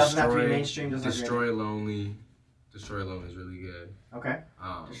of your head. Doesn't have to be mainstream. Doesn't have to be. Destroy Lonely. Destroy Lonely is really good. Okay.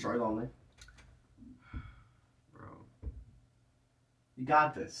 Destroy Lonely. Bro. You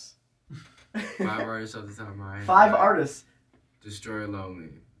got this. 5 artists off the top of my head. 5 artists. Destroy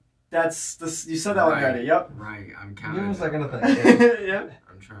Lonely. That's this. You said that one already. Yep. Right. I'm Give counting. me a second to think. Yep.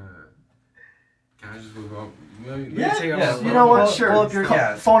 I'm trying to. Can I just move up? Let me Yeah. take Yeah. out You know what? Pull Sure. up your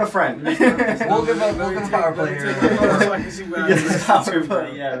cast. Phone a friend. We'll give a power play here. So I can see what Yes, I'm power listening to, play.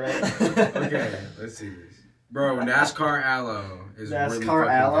 bro. Yeah. Right. Okay, let's see this. Bro, NASCAR Aloe is really NASCAR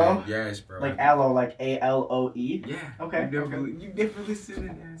fucking Aloe? good. Yes, bro. Like aloe, like ALOE. Yeah. Okay. You never listened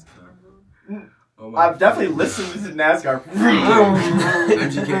to NASCAR, bro? Oh my I've definitely listened to NASCAR.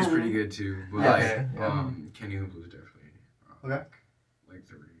 MGK is pretty good too, but Yeah. like, Okay, yeah. Kenny Hoopla is definitely Okay. like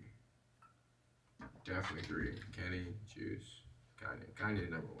 3. Definitely 3. Kenny, Juice, Kanye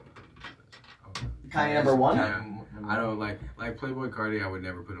number 1. Kanye number 1. Yeah. I don't like Playboy Cardi. I would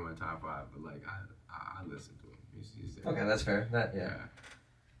never put in my top 5, but like I listen to him. He's there. Okay, that's fair. Yeah.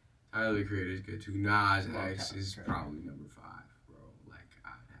 Tyler the Creator is good too. Nas Well, X okay. is probably number 5, bro. Like I'd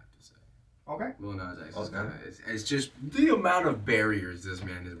have to say. Okay. Lil Nas X is Okay. kinda, it's just the amount of barriers this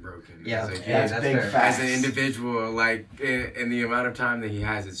man has broken. Yeah, as a kid, yeah, That's that's big fair. facts. as an individual, like and the amount of time that he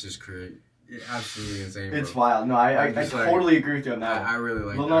has, it's just absolutely insane. It's bro. wild. No, I I'm just like- totally agree with you on that. I really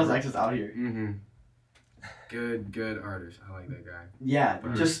like Lil that. Nas X is out here. Mm-hmm. Good artist. I like that guy. Yeah,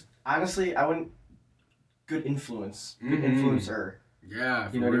 But- just honestly, I wouldn't. Good influence. Good Mhm. influencer. Yeah,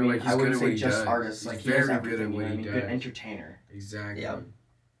 for You know what I real, mean? like, he's I good wouldn't at say what he just does. artists. He's Like he very does good everything. at You know what what I he mean? does. Good entertainer. Exactly. Yeah.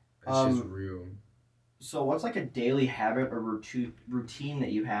 That's just real. So, what's like a daily habit or routine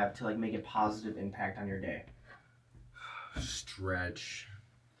that you have to like make a positive impact on your day? Stretch.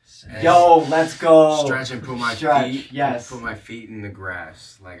 Yo, let's go. Stretch and put my Stretch, feet. yes. Put my feet in the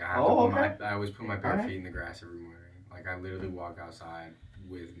grass. Like I have Oh, to put okay. I always put my bare Alright. feet in the grass every morning. Like I literally walk outside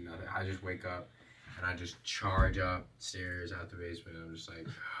with nothing. I just wake up and I just charge upstairs out the basement. I'm just like,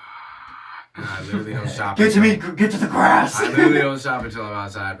 and I literally don't stop. Get to me. until- Get to the grass. I literally don't stop until I'm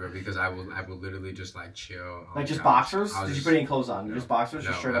outside, bro. Because I will literally just like chill. on Like the just couch. boxers? I'll Did you just- put any clothes on? No. Just boxers? No,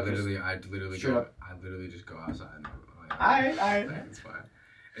 Just straight I up? literally straight go. up. I literally just go outside. And I'm like, Alright. like, it's fine.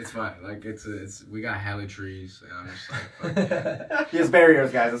 It's fine. Like it's we got hella trees, and I'm just like, fuck yeah. He has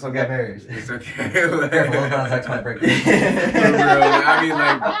barriers, guys. That's We got okay. barriers. It's okay. Careful, Lil Nas X might break For real. I mean,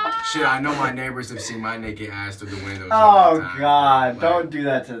 like, shit. I know my neighbors have seen my naked ass through the windows. all Oh the time. God! Like, Don't do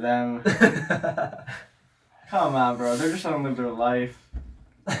that to them. Come on, bro. They're just trying to live their life.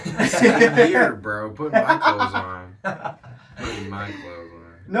 Same here, bro. Put my clothes on. Put my clothes on.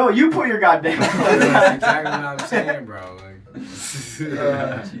 No, you put your goddamn That's clothes on. exactly what I'm saying, bro. Like,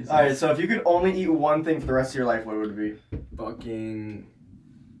 Alright, so if you could only eat one thing for the rest of your life, what would it be? fucking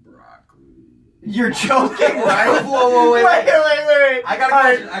broccoli. You're joking, right? Whoa, wait. I got a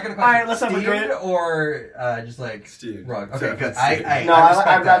question. All right, let's have a steamed or just like steamed. Raw. Okay, good. I'd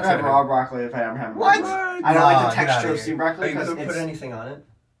rather have raw broccoli if I am having what? I don't like the texture of steamed broccoli because put anything on it.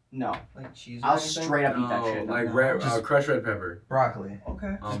 No. Like cheese. I'll straight up eat that shit. Like red, crushed red pepper. Broccoli.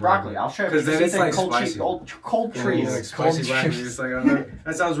 Okay. Just broccoli. I'll straight up. Because then it's like cold spicy. Cold trees. Like spicy broccoli. It's like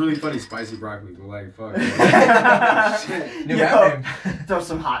that sounds really funny, spicy broccoli. But like fuck. New name. Throw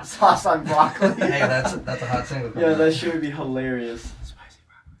some hot sauce on broccoli. Hey, that's a hot single. Yeah, that shit would be hilarious.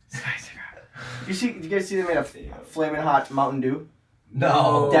 Spicy broccoli. You guys see they made a flaming hot Mountain Dew?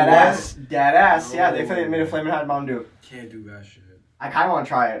 No. Dead ass. No. Yeah, they made a flaming hot Mountain Dew. Can't do that shit. I kind of want to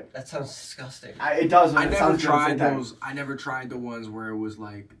try it. That sounds disgusting. It does. I never tried those. I never tried the ones where it was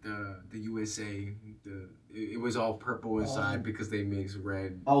like the USA. It was all purple inside because they mix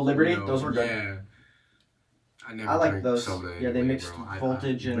red. Oh, Liberty? You know, Those were good. Yeah. I like those. Soda Yeah, they anyway, mixed bro.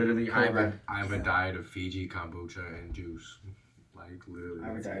 voltage and literally. Code I have a diet of Fiji kombucha and juice. Like literally. I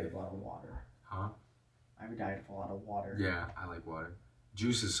have a that's diet it. of a lot of water. Huh? I have a diet of a lot of water. Yeah, I like water.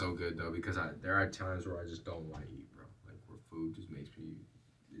 Juice is so good though because there are times where I just don't want to eat, bro. Like where food just makes me.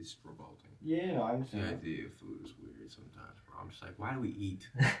 It's revolting. Yeah, no, I The understand. idea of food is weird sometimes, bro. I'm just like, why do we eat?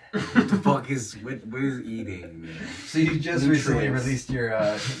 What the fuck is what is eating, man? So you just recently released your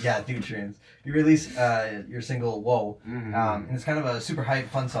nutrients. You released your single "Whoa," and it's kind of a super hype,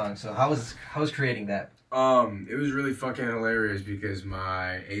 fun song. So how was creating that? It was really fucking hilarious because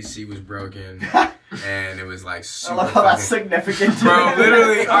my AC was broken and it was like super I love how that's significant. Bro,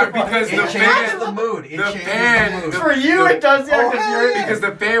 literally, because It the changes fan, the mood. It the changes fan, the mood. For you, it does, yeah. because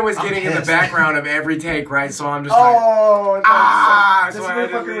the fan was getting in the pissed. background of every take, right? So I'm just like, This so I had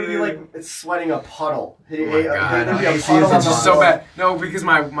to motherfucker would be like sweating a puddle. oh my God, There'd be a AC puddle is on it's the just so floor. bad. No, because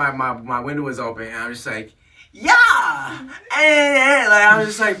my window was open and I'm just like, yeah, and like I was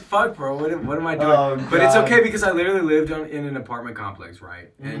just like, fuck, bro, what am I doing? Oh, but it's God. okay because I literally lived in an apartment complex, right?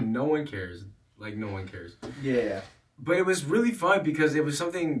 And no one cares. Like no one cares. Yeah. But it was really fun because it was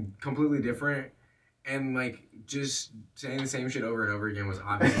something completely different, and like just saying the same shit over and over again was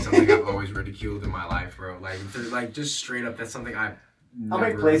obviously something I've always ridiculed in my life, bro. Like just straight up, that's something I've. How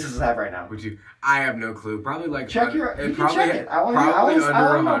many places does it have right now? Would you? I have no clue. Probably like Check your. You can probably check it. probably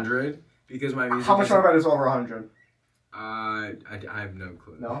under 100 because my music. How much more about is over 100? I have no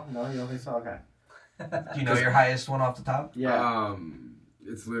clue. No, you don't think so? Okay. Do you know your highest one off the top? Yeah.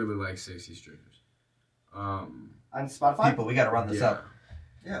 It's literally like 60 streams. On Spotify? People, we gotta run this up.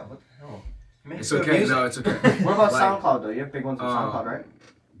 Yeah, what the hell? It's okay. No, it's okay. What about Like, SoundCloud though? You have big ones on SoundCloud, right?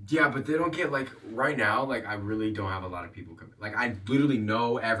 Yeah, but they don't get like right now. Like I really don't have a lot of people coming. Like I literally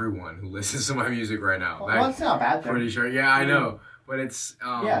know everyone who listens to my music right now. Well, that's not a bad thing. Pretty sure. Yeah, I know. But it's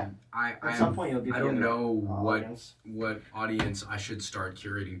Yeah. I At some point you'll get. I don't know audience. what audience I should start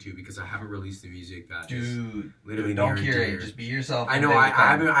curating to because I haven't released the music that is Dude, literally don't near and curate. dear. Just be yourself. I and know they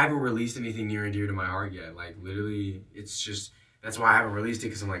I become- haven't released anything near and dear to my heart yet. Like literally, it's just that's why I haven't released it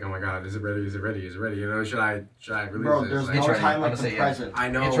because I'm like, oh my god, is it ready? Is it ready? Is it ready? You know, should I release Bro, this? there's Like, no ready. time like Honestly, the yeah. present. I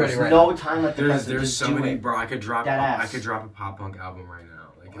know It's ready There's right no time like the there's present. there's Just so do many, it. bro. I could drop Deadass. a pop punk album right now.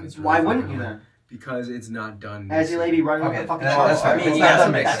 Like and it's really Why wouldn't fucking you hard. then? Because it's not done. Azzy Lei be running Okay, with the fucking that's charts. fair. I mean, It's yeah, not that's,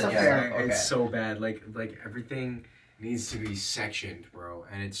 that that's a makes fair. sense, yeah. It's so bad. Like everything needs to be sectioned, bro,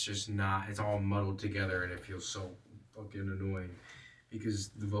 and it's just not. It's all muddled together, and it feels so fucking annoying because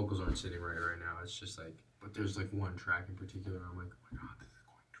the vocals aren't sitting right now. It's just like, but there's like one track in particular. I'm like, oh my god, this is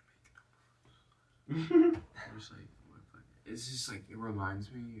going to make it. I'm just like, what the fuck? It's just like it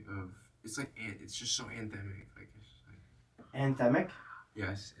reminds me of. It's like it's just so anthemic. Like it's just like Anthemic?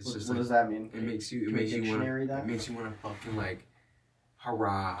 yes, it's What, just what like does that mean? it makes you. It Can we makes you want. dictionary that? It makes you want to fucking like.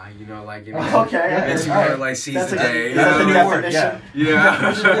 Hurrah, you know, like it Okay, yeah. makes you All want to right. like seize That's the a- day. You that's know? the new word, definition.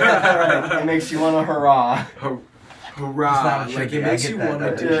 Yeah. It makes you want to hurrah. Hurrah! It's not a Like trick, it I makes get you that,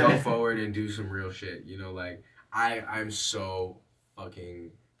 want to though. go Yeah. forward and do some real shit. You know, like I'm so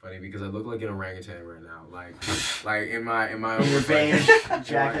fucking funny because I look like an orangutan right now. Like in my Your beige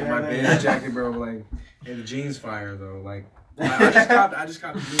jacket. in my and beige everything. jacket, bro. Like and the jeans fire though. Like I just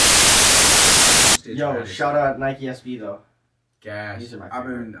copped the jeans. Yo, shout out Nike SB though. Gas. These are my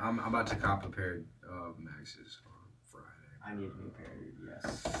I'm about to cop a pair of Maxes on Friday. I need a new pair,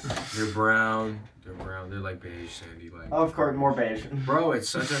 yes. They're brown. They're like beige, sandy. Like Oh, of course, more beige. bro, it's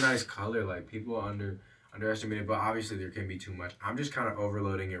such a nice color. Like people underestimated, but obviously there can be too much. I'm just kind of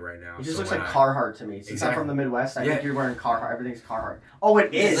overloading it right now. It just looks like Carhartt to me. Since I'm from the Midwest, I think you're wearing Carhartt. Everything's Carhartt. Oh,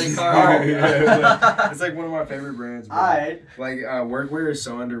 it is. It's like Carhartt. It's like one of my favorite brands. Bro. Alright. Like workwear is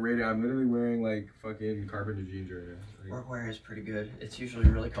so underrated. I'm literally wearing like fucking carpenter jeans right now. Like, workwear is pretty good. It's usually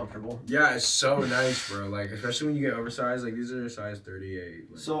really comfortable. yeah, it's so nice, bro. Like especially when you get oversized. Like these are size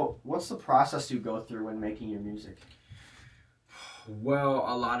 38. Like. So, what's the process you go through when making your music? Well,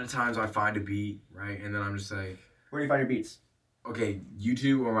 a lot of times I find a beat, right, and then I'm just like. Where do you find your beats? Okay,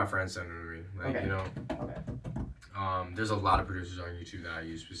 YouTube or my friends send them to me. Like, okay. you know. Okay. There's a lot of producers on YouTube that I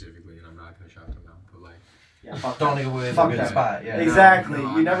use specifically, and I'm not going to shout them out, but like. Yeah, fuck don't that. even with Fuck a good that. spot. Yeah. Exactly.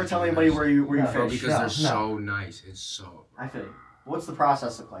 No, you never tell anybody where you because fish. they're so nice. It's so. I feel you. What's the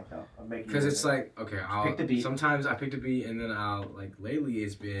process look like though of making? Because it's like okay, I'll pick the beat. Sometimes I pick the beat, and then I'll like lately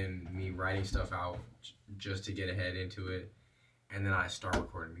it's been me writing stuff out just to get ahead into it, and then I start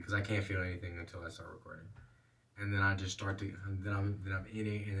recording because I can't feel anything until I start recording. And then I just start to, then I'm in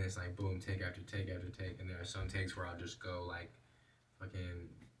it, and it's like boom, take after take after take, and there are some takes where I'll just go like, fucking,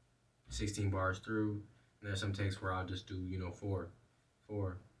 16 bars through, and there are some takes where I'll just do 4,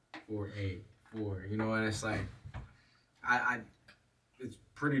 8, 4, and it's like, it's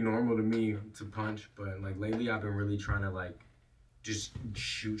pretty normal to me to punch, but like lately I've been really trying to like, just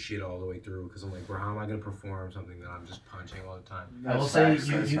shoot shit all the way through because I'm like, bro, how am I gonna perform something that I'm just punching all the time? I will say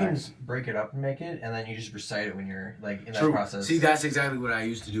you can break it up and make it, and then you just recite it when you're like in that process. See, that's exactly what I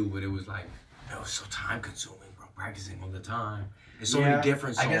used to do, but it was like, it was so time consuming, bro. Practicing all the time. There's so many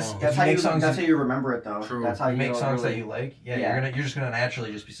different songs. I guess that's how you remember it though. True. That's how you make songs really, that you like. Yeah, you're just gonna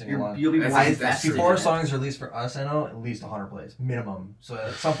naturally just be singing along. You'll be before a song is released for us, I know at least 100 plays minimum. So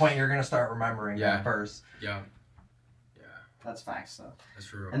at some point you're gonna start remembering that verse. Yeah. That's facts, though. That's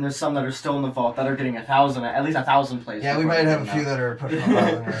true. And there's some that are still in the vault that are getting at least 1,000 plays. Yeah, we might have a few that are pushing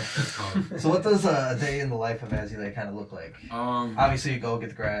 1,000 there. That's common. So what does a day in the life of Azzy Lei kind of look like? Obviously you go get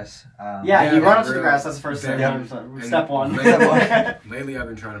the grass. You run up to the grass. That's the first thing. Step one. Lately, I've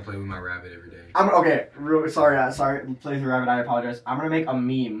been trying to play with my rabbit every day. Sorry. Play with the rabbit. I apologize. I'm gonna make a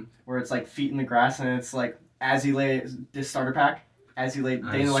meme where it's like feet in the grass and it's like Azzy Lei this starter pack. Azzy Lei,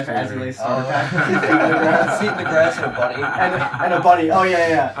 day in the life of Azzy Lei starter pack. Feet in the grass and a bunny. And a bunny. Oh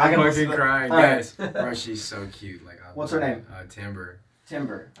yeah. I'm fucking crying. Yes, bro, she's so cute. Like, what's her name? Timber.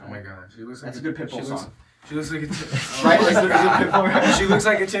 Oh my god, she looks like that's a good Pitbull song. She looks like a She looks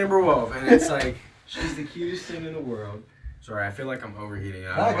like a timber wolf, and it's like she's the cutest thing in the world. Sorry, I feel like I'm overheating.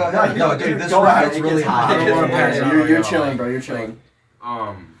 No, dude, this is really hot. You're chilling, bro. You're chilling.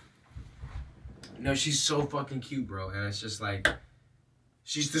 No, she's so fucking cute, bro, and it's just like.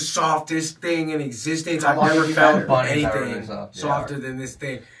 She's the softest thing in existence. I've never felt anything softer than this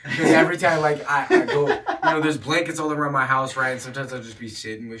thing. Because every time, like, I go, there's blankets all around my house, right? And sometimes I'll just be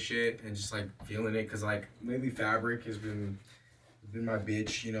sitting with shit and just, like, feeling it. Because, like, lately fabric has been my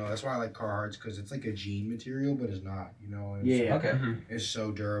bitch, That's why I like Carhartts, because it's like a jean material, but it's not, And it's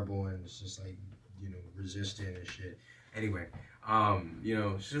so durable and it's just, like, resistant and shit. Anyway,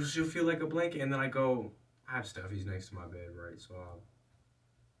 she'll feel like a blanket. And then I have stuffies next to my bed, right? So I'll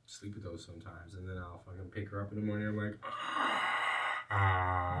sleep with those sometimes, and then I'll fucking pick her up in the morning. I'm like,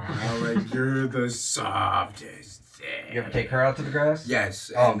 I'm like, you're the softest thing. You ever take her out to the grass?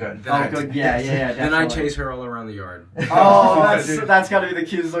 Yes. Oh, good. Good. Yeah. Then I chase her all around the yard. Oh, that's gotta be the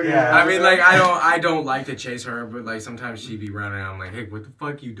cutest looking. Yeah. I mean, like, I don't like to chase her, but like sometimes she'd be running, and I'm like, hey, what the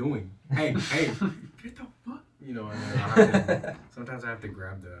fuck you doing? Hey, get the fuck, And sometimes I have to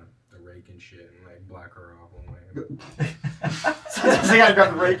grab the rake and shit and like block her off one way. Sometimes I gotta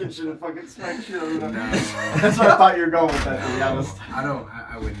grab the rake and shit and fucking smack shit over them. No. That's what I thought you were going with that, to be honest.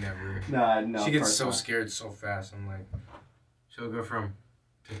 I would never. No. She gets so scared so fast. I'm like, she'll go from,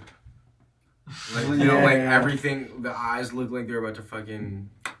 like, like everything, the eyes look like they're about to fucking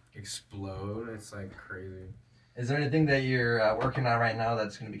explode. It's like crazy. Is there anything that you're working on right now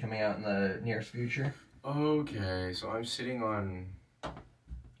that's going to be coming out in the nearest future? Okay, so I'm sitting on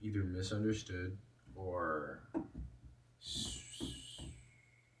either Misunderstood or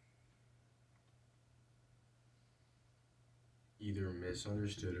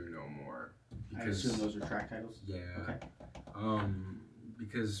Misunderstood or No More. Because I assume those are track titles? Yeah. Okay.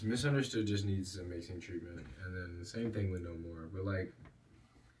 Because Misunderstood just needs amazing treatment, and then the same thing with No More. But like,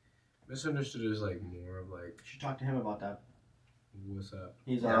 Misunderstood is like more of like. You should talk to him about that. What's up?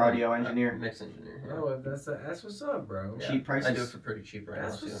 He's our audio engineer. Mix engineer. Yeah. Oh, that's what's up, bro. Yeah. Cheap prices. I do it for pretty cheap right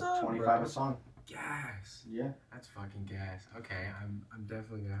that's now. What's up, 25 a song. Gas. Yeah. That's fucking gas. Okay, I'm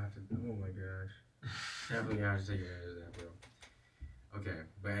definitely gonna have to. Oh my gosh. Definitely gonna have to take advantage of that, bro. Okay,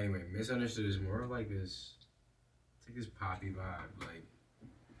 but anyway, Misunderstood is more of like this. It's like this poppy vibe, like.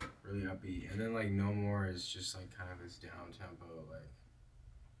 really upbeat. And then like No More is just like kind of this down tempo, like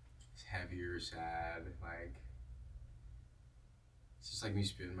it's heavier, sad, like it's just like me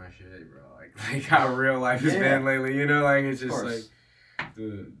spitting my shit, bro. Like how real life has been lately, you know? Like it's just like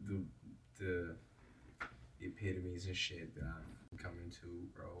the epitomes and shit that I'm coming to,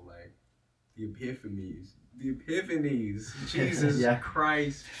 bro. Like the epiphanies. Jesus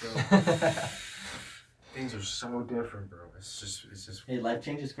Christ, bro. Things are so different, bro. It's just. Hey, life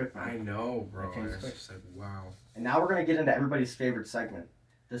changes quick, man. I know, bro. It's just like, wow. And now we're gonna get into everybody's favorite segment,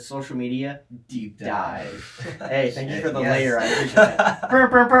 the social media deep dive. Hey, thank you for the layer. I appreciate that.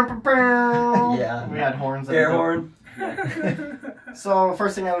 Yeah. We had horns. Air horn. So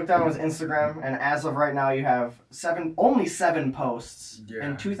first thing I looked down was Instagram, and as of right now, you have only seven posts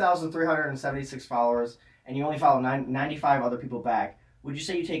and 2,376 followers, and you only follow 95 other people back. Would you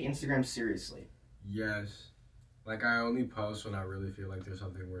say you take Instagram seriously? Yes. Like, I only post when I really feel like there's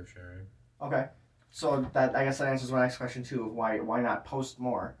something worth sharing. Okay. So that, I guess that answers my next question too, of why not post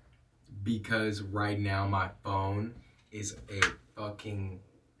more? Because right now my phone is a fucking...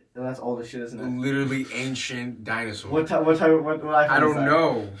 That's old as shit, isn't it? Literally ancient dinosaur. What iPhone I don't is that?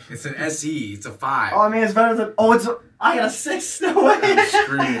 know. It's an SE. It's a 5. Oh, I mean, it's better than... I got a 6. No way. I'm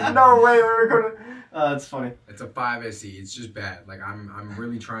screaming. No way. We're recording... it's funny. It's a 5 SE. It's just bad. Like, I'm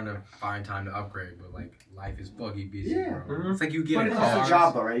really trying to find time to upgrade, but like life is fucking busy, bro. Mm-hmm. It's like you get a It's car. a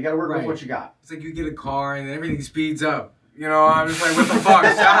job though, right? You got to work with what you got. It's like you get a car and then everything speeds up. You know, I'm just like, what the fuck?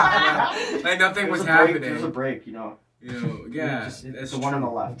 Stop. Like nothing was happening. There's a break, you know. Yeah, that's that's the one on true.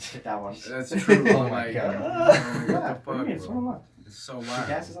 the left. Hit that one. That's true. Oh my God. What the What fuck, do you mean? It's bro? one on the left. It's so The loud.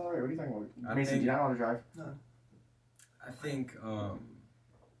 gas is on the right. What are you talking about? I Mason, think- do you not know how to drive? No. I think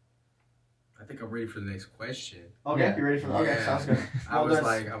I'm ready for the next question. Okay, Yeah. you ready for that? Okay, Yeah. sounds good. I Well, was there's-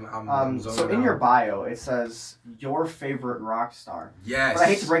 like, I'm so zoning in your out. bio, it says your favorite rock star. Yes. But I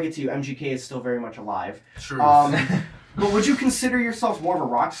hate to break it to you, MGK is still very much alive. Truth. But would you consider yourself more of a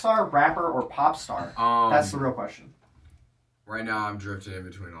rock star, rapper, or pop star? That's the real question. Right now, I'm drifting in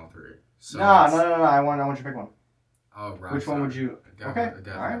between all three. So No. I want you to pick one. Oh, rock Which star. one would you?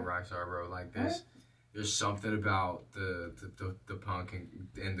 Definitely, all right. Rockstar, bro. Like this, there's something about the punk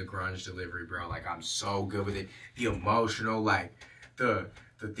and the grunge delivery, bro. Like I'm so good with it. The emotional, like the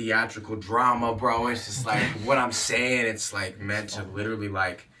theatrical drama, bro. It's just like what I'm saying. It's like meant to literally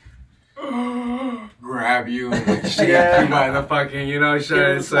like grab you and like shake you by the fucking, you know, shit.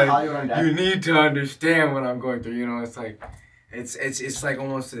 Yeah, It's like Hollywood Undead. you need to understand what I'm going through. You know, it's like it's like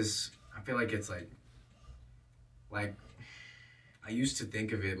almost this. I feel like it's like I used to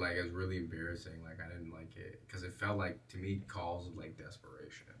think of it like as really embarrassing. Like I didn't like it because it felt like to me calls of like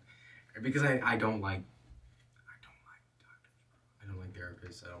desperation. Because I don't like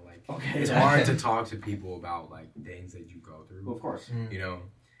therapists. I don't like. Okay. It's hard to talk to people about like things that you go through. Well, of course. You know,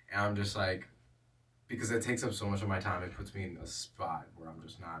 and I'm just like, because it takes up so much of my time. It puts me in a spot where I'm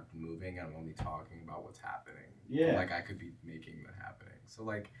just not moving. I'm only talking about what's happening. Yeah. Like I could be making that happening. So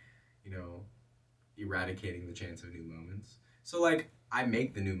like, you know, eradicating the chance of new moments. So like, I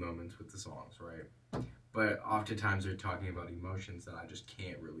make the new moments with the songs, right? But oftentimes they're talking about emotions that I just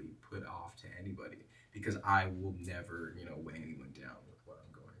can't really put off to anybody because I will never, you know, weigh anyone down with what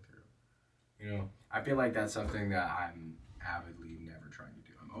I'm going through. You know, I feel like that's something that I'm avidly never trying to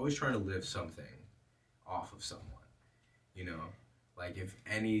do. I'm always trying to live something off of someone, you know? Like if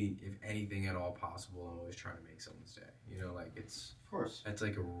anything at all possible, I'm always trying to make someone stay. You know, like it's Of course. that's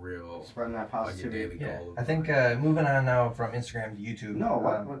like a real Spreading that like a positivity. daily Yeah, goal. I think moving on now from Instagram to YouTube. No,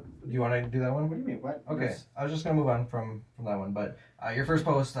 what? Do you want to do that one? What do you mean? What? Okay, Yes. I was just gonna move on from that one, but your first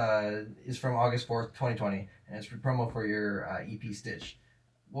post is from August 4th, 2020, and it's for promo for your EP Stitch.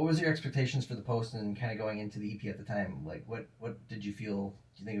 What was your expectations for the post and kind of going into the EP at the time? Like, what did you feel?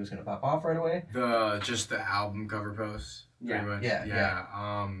 Do you think it was gonna pop off right away? Just the album cover post. Pretty much. Yeah.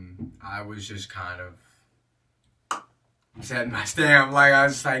 I was just kind of setting my stamp. Like I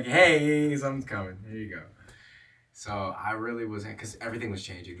was just like, hey, something's coming. Here you go. So I really wasn't, because everything was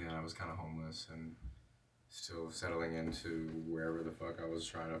changing then. I was kind of homeless and still settling into wherever the fuck I was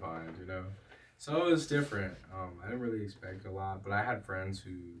trying to find, you know? So it was different. I didn't really expect a lot, but I had friends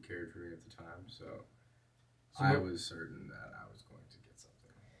who cared for me at the time, so I was certain that I was going to get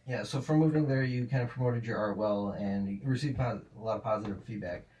something. Yeah, so from moving there, you kind of promoted your art well, and you received a lot of positive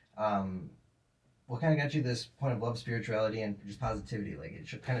feedback. What kind of got you this point of love, spirituality, and just positivity? Like,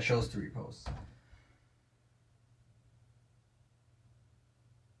 it kind of shows through your posts.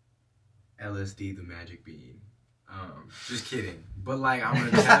 LSD, the magic bean. Just kidding. But like,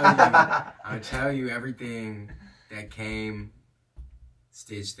 I'm gonna tell you everything that came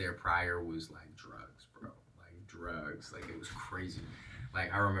stitched there prior was like drugs, bro. Like drugs. Like it was crazy.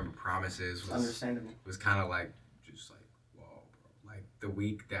 Like I remember Promises was kind of like just like whoa, bro. Like the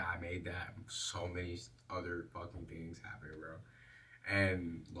week that I made that, so many other fucking things happened, bro.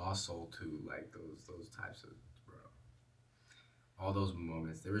 And Lost Soul too, like those types of, bro. All those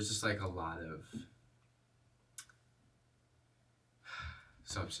moments. There was just like a lot of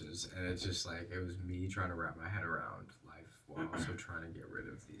substance, and it's just like it was me trying to wrap my head around life while also trying to get rid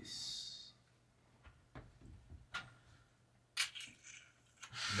of these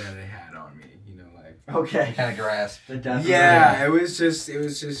that it had on me, you know, like okay, kind of grasp. Yeah, it was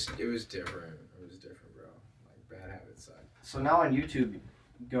different. It was different, bro. Like bad habits suck. So now on YouTube,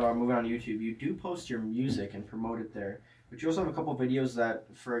 moving on to YouTube, you do post your music and promote it there. But you also have a couple videos that,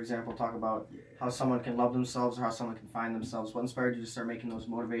 for example, talk about how someone can love themselves or how someone can find themselves. What inspired you to start making those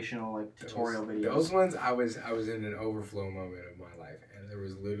motivational, like, tutorial videos? Those ones, I was in an overflow moment of my life, and there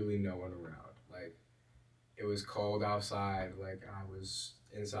was literally no one around. Like, it was cold outside. Like, I was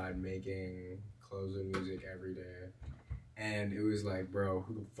inside making clothes and music every day. And it was like, bro,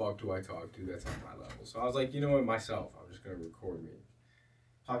 who the fuck do I talk to that's on my level? So I was like, you know what, myself, I'm just going to record me.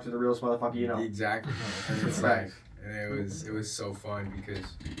 Talk to the realest motherfucker you know. Exactly. And it's like... And it was so fun because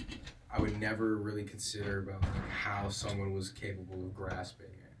I would never really consider about like how someone was capable of grasping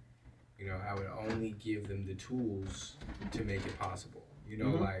it. You know, I would only give them the tools to make it possible. You know,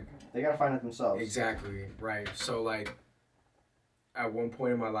 like they gotta find it themselves. Exactly, right. So like at one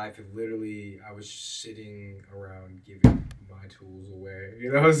point in my life, I was sitting around giving my tools away.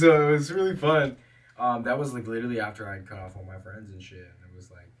 You know, so it was really fun. That was like literally after I'd cut off all my friends and shit. And it was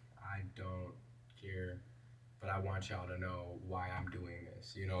like, I don't care. But I want y'all to know why I'm doing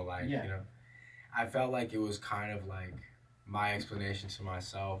this, you know, like, you know, I felt like it was kind of like my explanation to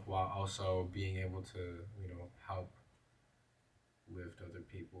myself while also being able to, you know, help lift other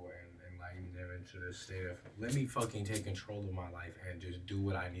people and enlighten them into this state of, let me fucking take control of my life and just do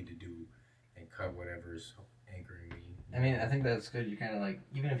what I need to do and cut whatever's anchoring me. I mean, I think that's good. You kind of like,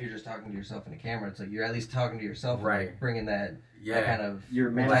 even if you're just talking to yourself in a camera, it's like you're at least talking to yourself, right? Like bringing that, that kind of you're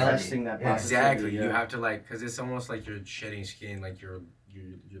manifesting that positivity. Exactly. You have to like, because it's almost like you're shedding skin, like you're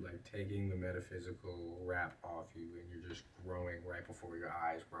like taking the metaphysical wrap off you, and you're just growing right before your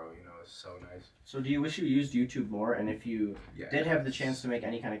eyes, bro. You know, it's so nice. So, do you wish you used YouTube more? And if you did have the chance to make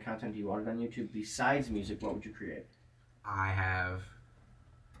any kind of content you wanted on YouTube besides music, what would you create? I have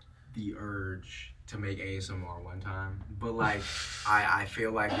the urge to make ASMR one time, but like I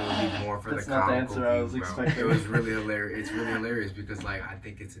feel like it would be more for the comical view, bro. It was really hilarious. It's really hilarious because like I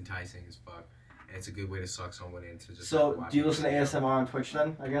think it's enticing as fuck, and it's a good way to suck someone into just. So like, do you listen to ASMR on Twitch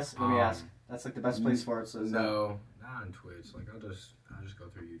then? I guess let me ask. That's like the best place for it. So no, not on Twitch. Like I'll just go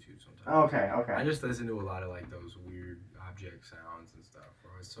through YouTube sometimes. Okay. I just listen to a lot of like those weird object sounds and stuff,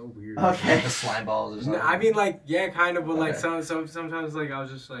 bro. It's so weird. Okay. The slime balls or something. I mean, like kind of, but like sometimes like I was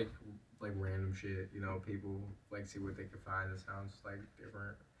just like random shit, you know, people like see what they can find that sounds like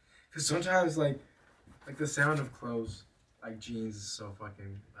different. Cause sometimes like the sound of clothes, like jeans is so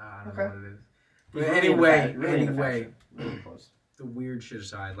fucking, I don't know what it is. But anyway, the weird shit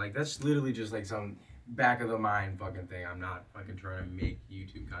aside, like that's literally just like some back of the mind fucking thing. I'm not fucking trying to make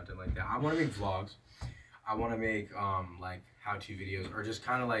YouTube content like that. I want to make vlogs. I want to make like how-to videos or just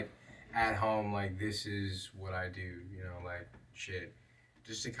kind of like at home, like this is what I do, you know, like shit.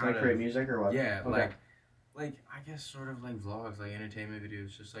 Just to kind of create music or what? Yeah, like I guess sort of like vlogs, like entertainment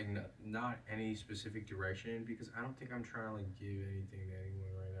videos, just like not any specific direction because I don't think I'm trying to like give anything to anyone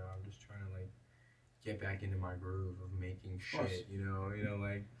right now. I'm just trying to like get back into my groove of making shit, you know,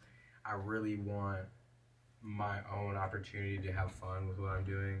 like I really want my own opportunity to have fun with what I'm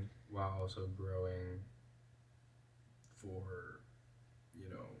doing while also growing for, you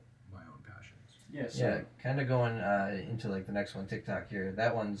know, my own passions. Yes. Yeah, kind of going into like the next one, TikTok here.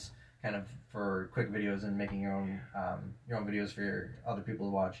 That one's kind of for quick videos and making your own videos for your other people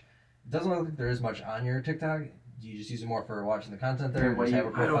to watch. It doesn't look like there is much on your TikTok. Do you just use it more for watching the content there? What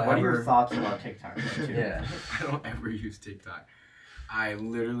are your thoughts about TikTok? Yeah. I don't ever use TikTok. I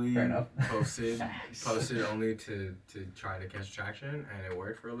literally posted only to try to catch traction, and it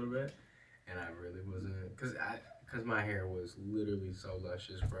worked for a little bit. And I really wasn't, because my hair was literally so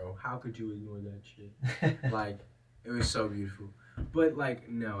luscious, bro. How could you ignore that shit? Like, it was so beautiful. But, like,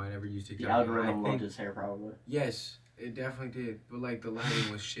 no, I never used TikTok. The algorithm loved his hair, probably. Yes, it definitely did. But, like, the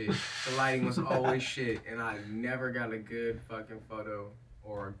lighting was shit. The lighting was always shit. And I never got a good fucking photo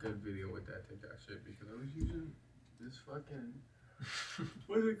or a good video with that TikTok shit because I was using this fucking...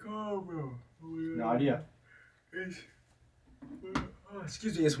 What's it called, bro? No idea. It's...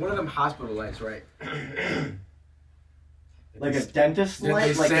 excuse me, it's one of them hospital lights, right? like a dentist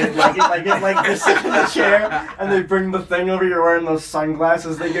light, like they sit in the chair and they bring the thing over. You're wearing those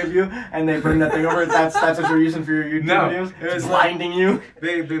sunglasses they give you, and they bring that thing over. That's what you're using for your YouTube videos. It was blinding you.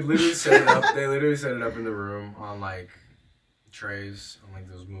 They literally set it up. They literally set it up in the room on like trays, on like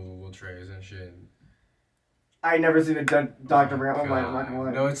those movable trays and shit. I never seen a doctor bring up my light.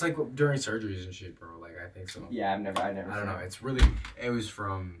 No, it's like during surgeries and shit, bro. Like I think so. Yeah, I never. I don't know. It's really. It was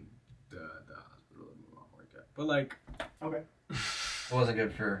from the hospital that my mom worked at. But like. Okay. It wasn't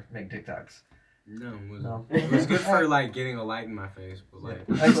good for making TikToks. No, it wasn't. No. It was good for like getting a light in my face, but like.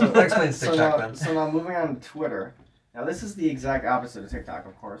 That explains TikTok then. So now moving on to Twitter. Now this is the exact opposite of TikTok,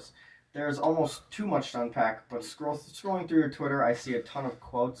 of course. There's almost too much to unpack, but scrolling through your Twitter, I see a ton of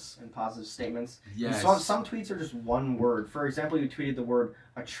quotes and positive statements. Yes. And some tweets are just one word. For example, you tweeted the word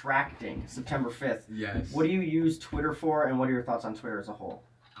attracting September 5th. Yes. What do you use Twitter for, and what are your thoughts on Twitter as a whole?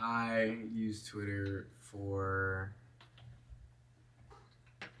 I use Twitter for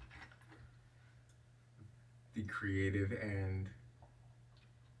the creative and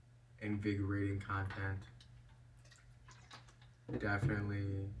invigorating content. Definitely.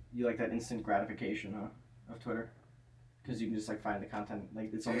 You like that instant gratification, huh, of Twitter? Because you can just like find the content,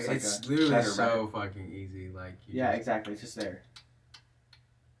 like it's almost it's like literally so fucking easy. Like exactly, it's just there.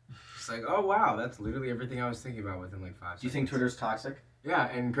 It's like, oh wow, that's literally everything I was thinking about within like 5 seconds. Do you think Twitter's toxic? Yeah,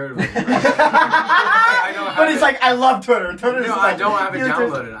 incredibly. I don't have but he's like, I love Twitter. Twitter's no, like, I don't have it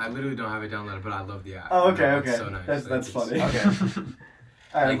downloaded. I literally don't have it downloaded, but I love the app. Oh, okay, It's so nice. That's funny. Okay.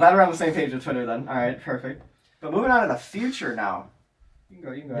 All right, glad we're on the same page with Twitter then. All right, perfect. But moving on to the future now. You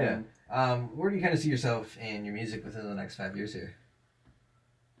can go ahead. Where do you kind of see yourself in your music within the next 5 years here?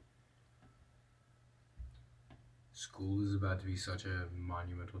 School is about to be such a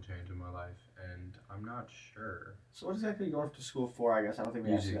monumental change in my life, and I'm not sure. So what exactly are you going to school for, I guess? I don't think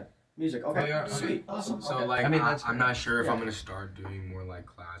we asked you Music. that. Music, okay. Oh, yeah, Sweet, awesome. So, okay. like, I mean, that's I'm great. not sure if I'm going to start doing more, like,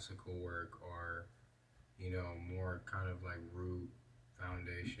 classical work or, you know, more kind of, like, root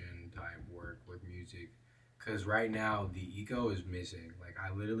foundation type work with music. Because right now, the ego is missing. Like,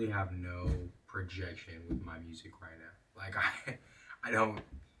 I literally have no projection with my music right now. Like, I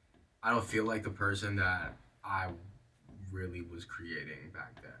don't feel like the person that I really was creating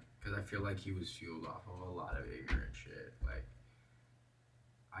back then. Because I feel like he was fueled off of a lot of ignorant shit. Like,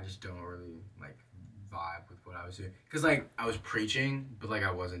 I just don't really, like, vibe with what I was doing. Because, like, I was preaching, but, like,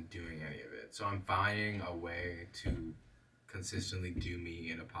 I wasn't doing any of it. So I'm finding a way to consistently do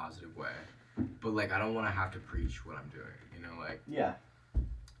me in a positive way. But, like, I don't want to have to preach what I'm doing, you know, like. Yeah.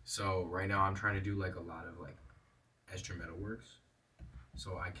 So right now I'm trying to do, like, a lot of, like, instrumental works.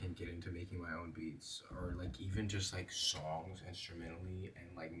 So I can get into making my own beats. Or, like, even just, like, songs instrumentally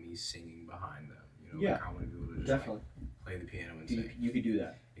and, like, me singing behind them. You know, Yeah. like, I want to be able to just, Definitely. like, play the piano and sing. You could do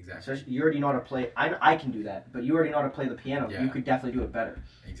that. Exactly. Especially, you already know how to play. I can do that, but you already know how to play the piano. Yeah. You could definitely do it better.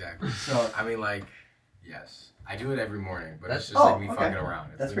 Exactly. So I mean, like, yes. I do it every morning, but That's- it's just, like, me okay. fucking around.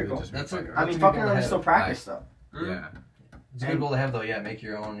 It's That's pretty literally cool. just me That's fucking a- around. I That's mean, a good fucking goal around to is still have. practice though. Yeah. It's a good goal to have, though. Yeah, make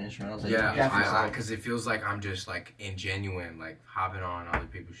your own instrumentals. That you Yeah, can use for yourself. because it feels like I'm just, like, ingenuine, like, hopping on other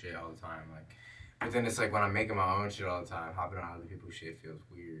people's shit all the time, like, but then it's like when I'm making my own shit all the time, hopping on other people's shit feels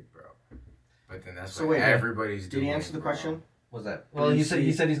weird, bro. But then that's So what wait, everybody's Did doing. he answer the bro. question? What's that? Did Well, you he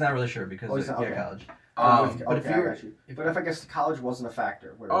see- said he's not really sure because Oh, he's of not- okay. college. But if if you you were, were- but if I guess college wasn't a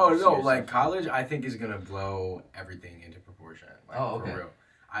factor. Where Oh you no, pursue like yourself. college, I think is gonna blow everything into proportion. Like, Oh, okay. For real.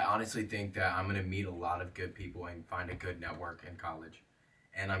 I honestly think that I'm gonna meet a lot of good people and find a good network in college,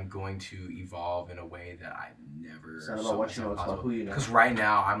 and I'm going to evolve in a way that I never. It's not about what you know, it's about who you know. Because right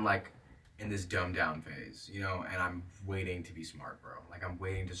now I'm like in this dumbed down phase, you know, and I'm waiting to be smart, bro. Like I'm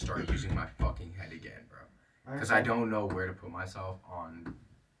waiting to start using my fucking head again, bro. Because I don't know where to put myself on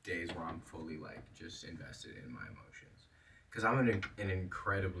days where I'm fully like just invested in my emotions. Because I'm an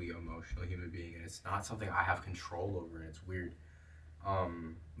incredibly emotional human being, and it's not something I have control over, and it's weird.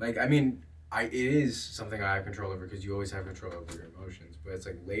 Like I mean, it is something I have control over because you always have control over your emotions. But it's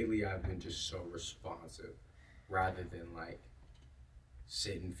like lately I've been just so responsive, rather than like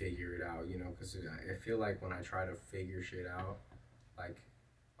sit and figure it out, you know. Because I feel like when I try to figure shit out, like.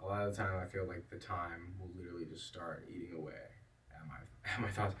 A lot of the time, I feel like the time will literally just start eating away at my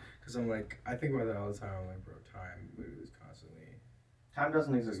thoughts. Because I'm like, I think about that all the time. I'm like, bro, time literally is constantly. Time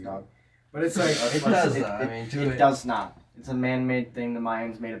doesn't exist, dog. But it's like, It does, though. I mean, it does not. It's a man-made thing. The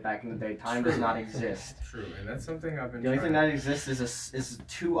Mayans made it back in the day. Time does not exist. True, and that's something I've been. The only thing that exists is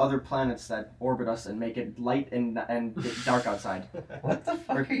two other planets that orbit us and make it light and dark outside. What the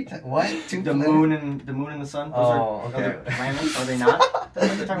fuck are you? What? The moon and the sun. Those Oh, are okay. other planets, are they not?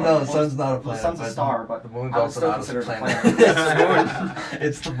 No, the sun's not a planet. The sun's a star, but the moon's I would also still not consider a it a planet. planet.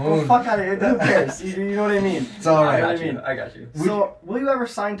 It's the moon. Well, fuck out of here. Who cares? You know what I mean? It's all right. I got you. So, will you ever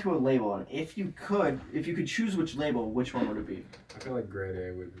sign to a label? And if you could choose which label, which one would it be? I feel like grade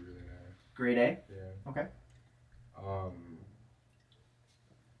A would be really nice. Grade A? Yeah. Okay.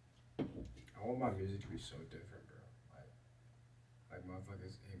 I want my music to be so different, bro. Like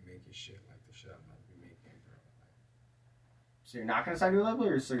motherfuckers ain't making shit like the shit I'm about to be making, bro. So you're not gonna sign to a label, or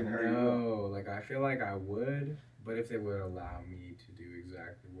you're still gonna hurt you? No, like I feel like I would, but if they would allow me to do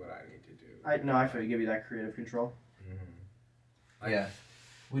exactly what I need to do. I feel you give you that creative control. Mm-hmm. Yeah.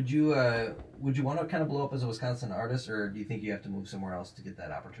 Would you want to kind of blow up as a Wisconsin artist, or do you think you have to move somewhere else to get that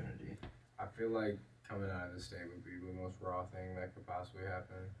opportunity? I feel like coming out of the state would be the most raw thing that could possibly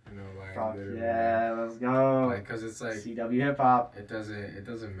happen. You know, like Fuck literally. yeah, let's go. Like, cause it's like CWHipHop. it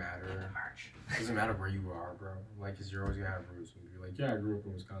doesn't matter. It doesn't matter where you are, bro. Like, cause you're always gonna have roots and be like, yeah, I grew up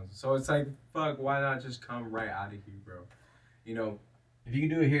in Wisconsin. So it's like, fuck, why not just come right out of here, bro? You know. If you can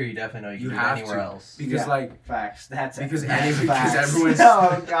do it here, you definitely know you can do it anywhere else. Because like facts. That's it. because Facts. everyone's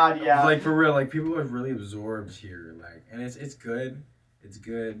oh god, yeah. like for real, like people are really absorbed here, like, and it's good,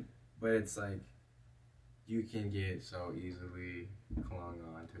 but it's like you can get so easily clung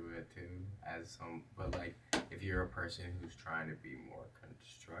onto it too as some, but like if you're a person who's trying to be more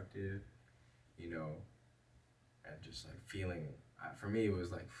constructive, you know, and just like feeling, for me it was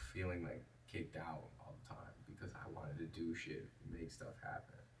like feeling like kicked out all the time because I wanted to do shit, make stuff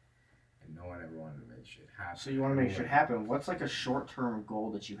happen, and no one ever wanted to make shit happen. So you want to make shit happen. What's like a short-term goal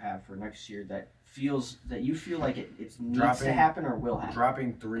that you have for next year that you feel like it needs to happen or will happen?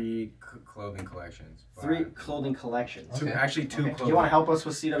 Dropping 3 clothing collections. 3 clothing collections. Two, Okay. actually 2 Okay. clothing. Do you want to help us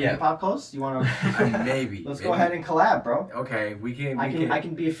with CWHipHop clothes? You want to? Maybe. Let's go ahead and collab, bro. Okay, we can. I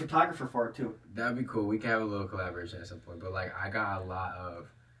can be a photographer for it too. That'd be cool. We can have a little collaboration at some point. But like, I got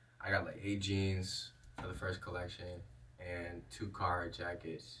like 8 jeans for the first collection and 2 Carhartt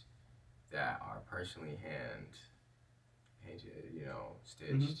jackets that are personally hand painted, you know,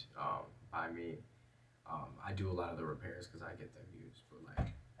 stitched by me. I do a lot of the repairs because I get them used. But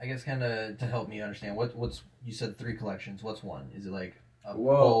like, I guess kind of to help me understand, what's you said 3 collections. What's one? Is it like a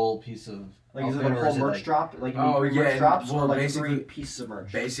Whoa. whole piece of Like, is it outfit, like a or whole is it merch like, drop? Like, you Oh, mean 3 yeah, merch drops, well, or like basically- 3 pieces of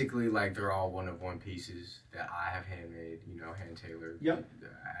merch? basically, like they're all one-of-one pieces that I have handmade, you know, hand tailored. Yep.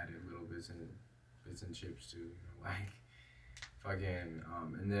 Added little bits and chips to, you know, like fucking,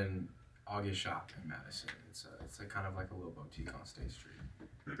 and then August Shop in Madison. It's a kind of like a little boutique on State Street.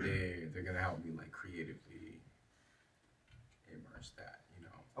 They're gonna help me like creatively immerse that, you know.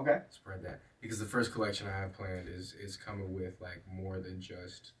 Okay. Spread that, because the first collection I have planned is coming with like more than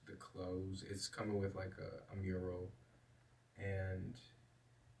just the clothes. It's coming with like a mural, and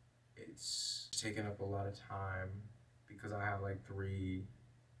it's taking up a lot of time because I have like three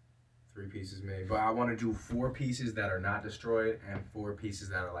pieces made, but I want to do 4 pieces that are not destroyed and 4 pieces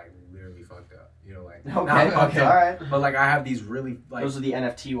that are like literally fucked up, you know, like not fucked up, all right. but like I have these really like Those are the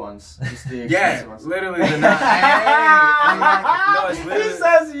NFT ones. Just the yeah, expensive ones. literally the not. No, it's literally. He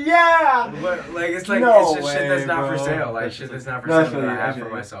says yeah. But like it's like No it's just way, shit that's not bro. for sale, like shit that's not for No, I sale feel that you, I I have feel for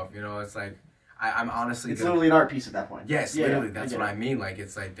you. myself. You know, it's like I'm honestly. It's literally an art piece at that point. Yes, Yeah, literally. yeah, That's I what get I mean. Like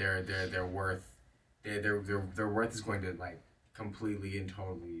it's like their worth, their worth is going to like completely and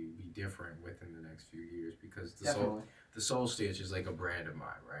totally be different within the next few years, because the Soul Stitch is like a brand of mine,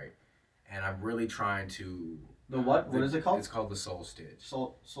 right? And I'm really trying to. The what? What is it called? It's called the Soul Stitch.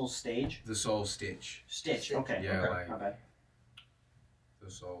 Soul Stage? The Soul Stitch. Stitch. Okay. Yeah, okay. like My bad.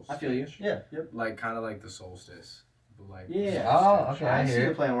 the Soul. I feel you. Stitch. Yeah. Yep. Like kind of like the solstice, but like Yeah. Oh, okay. I I see hear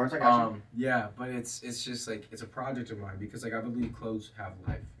the it. play on words. I got you. Yeah, but it's just like it's a project of mine, because like I believe clothes have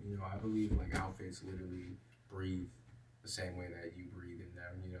life. You know, I believe like outfits literally breathe the same way that you breathe in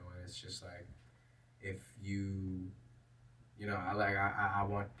them. You know, and it's just like if you know, I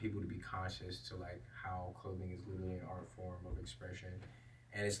want people to be conscious to like how clothing is literally an art form of expression,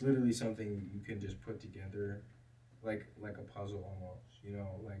 and it's literally something you can just put together, like a puzzle almost. You know,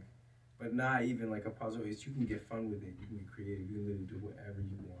 like. But not even like a puzzle. It's you can get fun with it. You can be creative. You can literally do whatever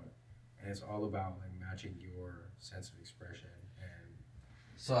you want, and it's all about like matching your sense of expression. And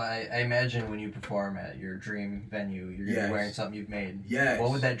So I imagine when you perform at your dream venue, you're gonna be wearing something you've made. Yes. What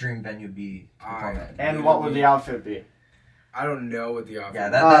would that dream venue be to perform at? And what would the outfit be? I don't know what the outfit. Yeah,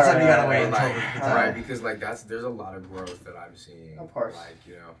 is. that's something you gotta Alright, wait until like, the right, time. because like there's a lot of growth that I'm seeing. Of course. Like,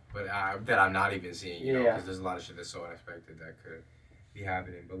 you know, but that I'm not even seeing. You know, Yeah. because there's a lot of shit that's so unexpected that could be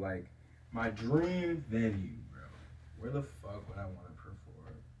happening. But like my dream venue, bro. Where the fuck would I want to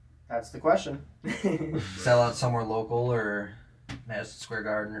perform? That's the question. Sell out somewhere local or Madison Square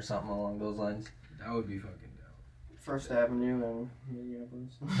Garden or something along those lines. That would be fucking dope. First Avenue and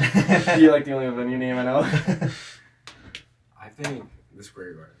Minneapolis. You're like the only venue name I know. I think the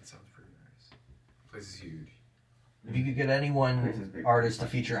Square Garden sounds pretty nice. The place is huge. If you could get any one artist to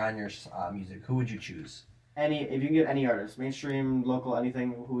feature on your music, who would you choose? If you can get any artist, mainstream, local,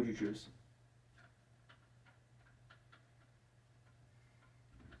 anything, who would you choose?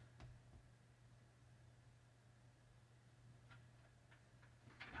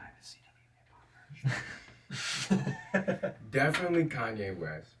 Definitely Kanye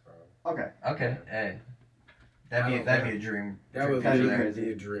West, bro. Okay. Hey. That'd be a dream. That would crazy.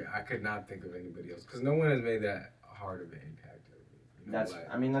 be a dream. I could not think of anybody else because no one has made that hard of an impact. You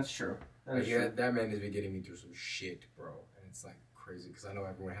know, that's true. That is true. That man has been getting me through some shit, bro, and it's like crazy because I know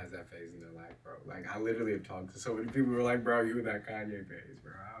everyone has that phase in their life, bro. Like I literally have talked to so many people who were like, bro, you in that Kanye phase,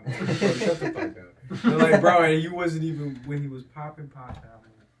 bro. I'm like, bro, shut the fuck up. They're like, bro, and you wasn't even when he was popping out.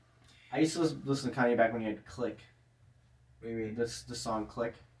 I used to listen to Kanye back when he had Click. What do you mean? The song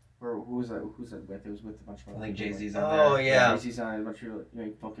Click. Or who's that with? It was with a bunch of. I think Jay-Z's on there. Oh yeah. Jay-Z's on it, but you're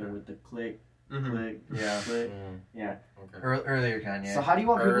fucking with the Click. Mm-hmm. Click. Yeah. Click. Yeah. Okay. Earlier Kanye. So how do you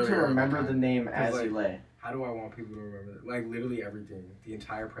want people to Earlier remember Kanye. the name Cause, Azzy Lei? How do I want people to remember that? Like literally everything, the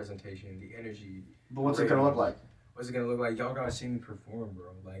entire presentation, the energy. But what's it gonna look like? What's it gonna look like? Y'all gotta see me perform,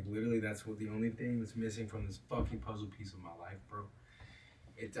 bro. Like literally, that's what the only thing that's missing from this fucking puzzle piece of my life, bro.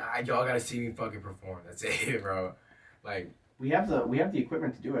 Y'all gotta see me fucking perform. That's it, bro. Like we have the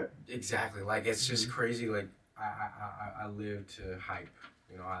equipment to do it. exactly. Like it's just crazy. Like I live to hype.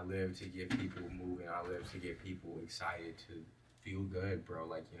 You know, I live to get people moving. I live to get people excited to feel good, bro.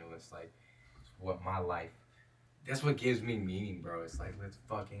 Like you know, it's like it's what my life. That's what gives me meaning, bro. It's like let's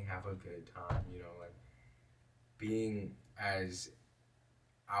fucking have a good time. You know, like being as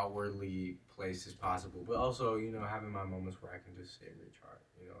outwardly placed as possible, but also, you know, having my moments where I can just sit and recharge.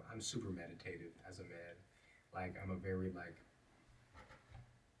 You know, I'm super meditative as a man. Like, I'm a very, like,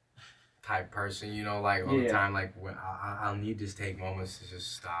 type person, you know, like, all the time. Like, when I'll need to take moments to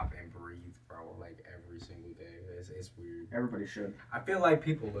just stop and breathe, bro, like, every single day. It's weird. Everybody should. I feel like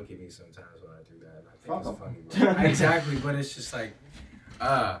people look at me sometimes when I do that, and I think Fuck it's funny, bro. Exactly, but it's just like,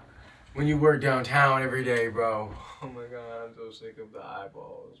 when you work downtown every day, bro. Oh my god, I'm so sick of the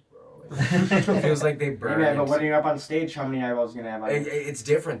eyeballs, bro. Like, it feels like they burn. Yeah, but when you're up on stage, how many eyeballs are you gonna have? It's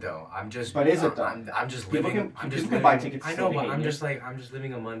different though. I'm just. But is it though? I'm just People living. can buy tickets. I know, but I'm just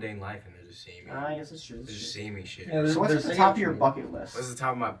living a mundane life, and they're just seeing me. I guess it's true. They're just seeing me shit. Yeah, So what's at the top of your bucket list? What's the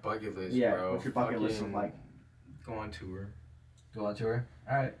top of my bucket list, Yeah, bro? what's your bucket list look like? Go on tour. Go on tour.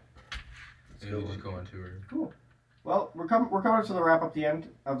 All right. Maybe just go on tour. Cool. Well, we're coming to the wrap up the end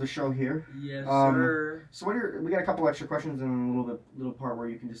of the show here. Yes, sir. So we got a couple extra questions and a little part where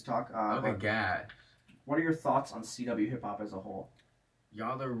you can just talk. Okay, God. What are your thoughts on CW hip hop as a whole?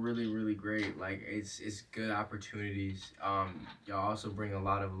 Y'all are really, really great. Like it's good opportunities. Y'all also bring a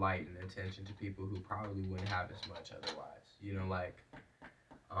lot of light and attention to people who probably wouldn't have as much otherwise. You know, like,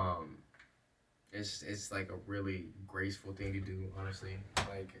 it's like a really graceful thing to do. Honestly,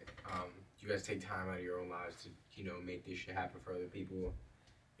 like, you guys take time out of your own lives to, you know, make this shit happen for other people.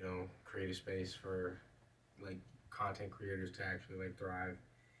 You know, create a space for like content creators to actually like thrive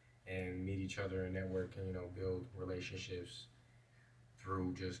and meet each other and network and, you know, build relationships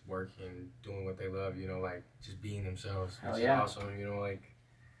through just working, doing what they love, you know, like just being themselves. Hell It's yeah. awesome, you know, like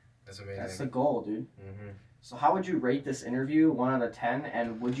that's amazing. That's the goal, dude. Mm-hmm. So how would you rate this interview 1 out of 10,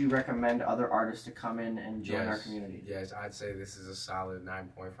 and would you recommend other artists to come in and join our community? Yes, I'd say this is a solid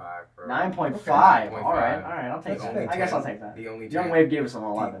 9.5, bro. 9.5. Okay, All right. I'll take that. I guess I'll take that. The only Young 10, Wave gave us an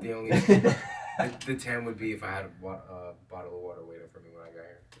 11. The only the 10 would be if I had a bottle of water waiting for me when I got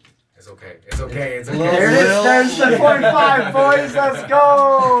here. It's okay. It's okay. It's okay. There it is. There's the 0.5, boys. Let's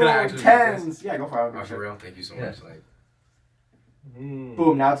go. Can I actually do 10s. this? Yeah, go for it. Oh, for real? Thank you so much. Like,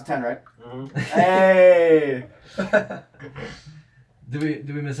 Boom. Now it's a 10, right? Hey. Do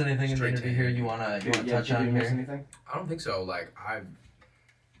we miss anything in the Straight interview here you wanna touch did on you miss here? anything? I don't think so. Like,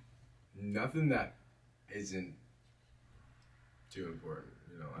 nothing that isn't too important,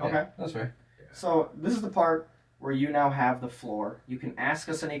 you know. Okay. That's fair. Yeah. So this is the part where you now have the floor. You can ask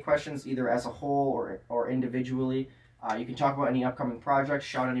us any questions either as a whole or individually. You can talk about any upcoming projects,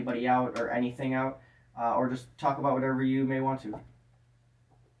 shout anybody out or anything out, or just talk about whatever you may want to.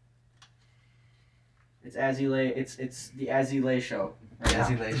 It's Azzy Lei. It's the Azzy Lei show. Right now.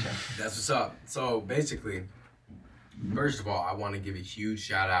 Azzy Lei show. That's what's up. So basically, first of all, I want to give a huge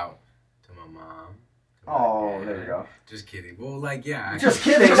shout out to my mom. to my Oh, dad. there you go. Just kidding. Well, like, yeah. Just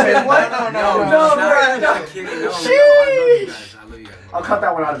kidding. Man. What? No, not kidding. No, I love you guys. I love you guys. I'll cut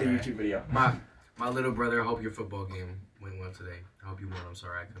that one out of the YouTube video. My little brother, I hope your football game went well today. I hope you won. I'm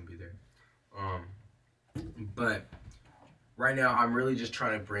sorry I couldn't be there. But right now, I'm really just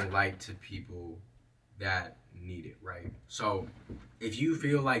trying to bring light to people that need it, right? So if you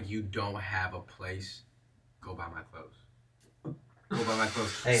feel like you don't have a place, go buy my clothes. Go buy my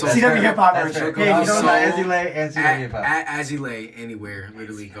clothes. Hey, so CWHipHop merch. Hey, you know Azzy Lei and CWHipHop. At Azzy Lei, anywhere,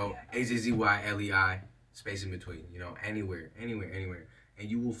 literally go AZZYLEI, space in between, you know, anywhere, and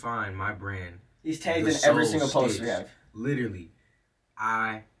you will find my brand. He's tagged in every single post we have. Literally,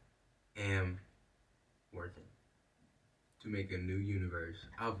 I am working to make a new universe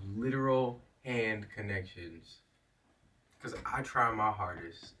of literal hand connections. Because I try my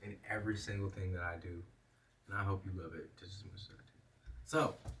hardest in every single thing that I do. And I hope you love it just as much as I do.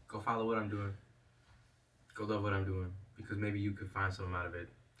 So, go follow what I'm doing. Go love what I'm doing. Because maybe you could find something out of it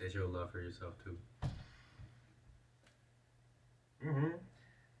that you'll love for yourself too.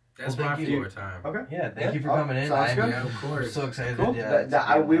 That's my floor time. Okay. Yeah, thank you for coming in. Yeah, of course. I'm so excited. Cool.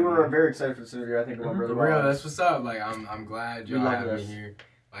 Yeah, we were very excited for this interview. I think it went really well. Real, that's what's up. Like, I'm glad y'all have me here.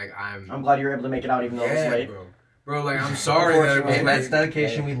 Like, I'm glad you were able to make it out even though it was late. Bro, like, I'm sorry that it was late. That's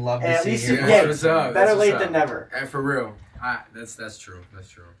dedication we love to see here. Yeah, what's up. Better late than never. And for real. That's true. That's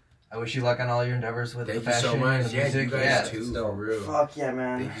true. I wish you luck on all your endeavors with the fashion and the music. You guys too, for real. Fuck yeah,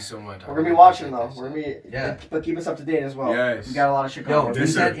 man. Thank you so much. We're gonna be watching though. We're gonna be but keep us up to date as well. Yes. We got a lot of shit coming. Yo, you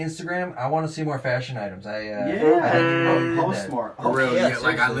said Instagram. I want to see more fashion items. I post more. For real, yeah.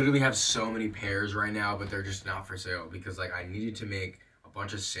 Like I literally have so many pairs right now, but they're just not for sale because like I needed to make a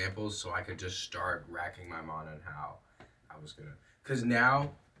bunch of samples so I could just start racking my mind on how I was gonna. Cause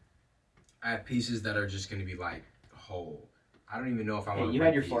now I have pieces that are just gonna be like whole. I don't even know if I want to. You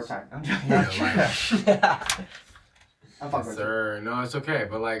had your floor time. I'm joking. I'm fucking with you. No, it's okay.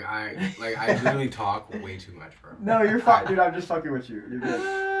 But like I literally talk way too much, bro. No, you're fine, dude. I'm just fucking with you. You're good.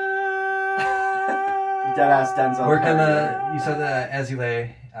 Deadass Denzel. Where can you said Azzy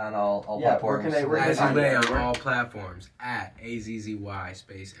Lei on all platforms? Azzy Lei on all platforms at AZZY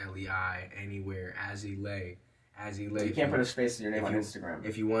space LEI anywhere. Azzy Lei. Azzy Lei. You can't put a space in your name on Instagram.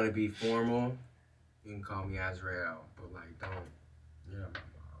 If you want to be formal, you can call me Azrael. But like,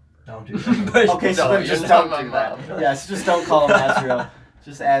 don't do that. Okay, so then just don't do that. Yes, just don't call him Azrael.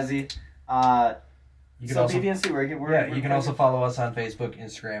 Just Azzy. You can also, BVNC, you can also follow us on Facebook,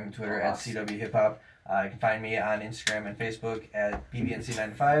 Instagram, and Twitter at CWHipHop. You can find me on Instagram and Facebook at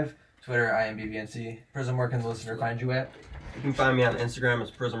bvnc95. Twitter, I am bvnc. Prizm, where can the listener find you at? You can find me on Instagram as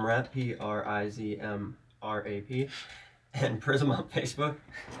PrizmRap, PRIZMRAP. And Prizm on Facebook.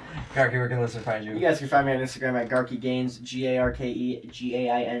 Garke, where can the listener find you? You guys can find me on Instagram at GarkeGains,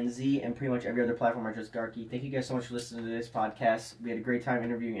 GarkeGainz, and pretty much every other platform are just Garke. Thank you guys so much for listening to this podcast. We had a great time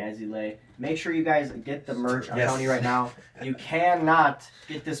interviewing Azzy Lei. Make sure you guys get the merch. I'm telling you right now, you cannot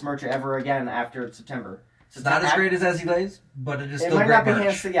get this merch ever again after September. It's not as great as Azzy Lei's, but it is still great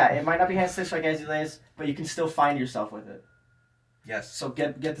merch. It might not be hand stitched like Azzy Lei's, but you can still find yourself with it. Yes. So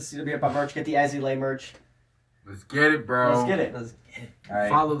get the CWHipHop merch, get the Azzy Lei merch. Let's get it, bro. Let's get it. All right.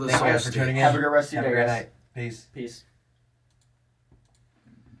 Follow the Thank you guys for tuning in. Have a good rest of your day, Have a guys. great night. Peace.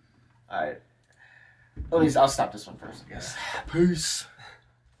 All right. At least I'll stop this one first, I guess. Peace.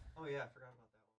 Oh, yeah.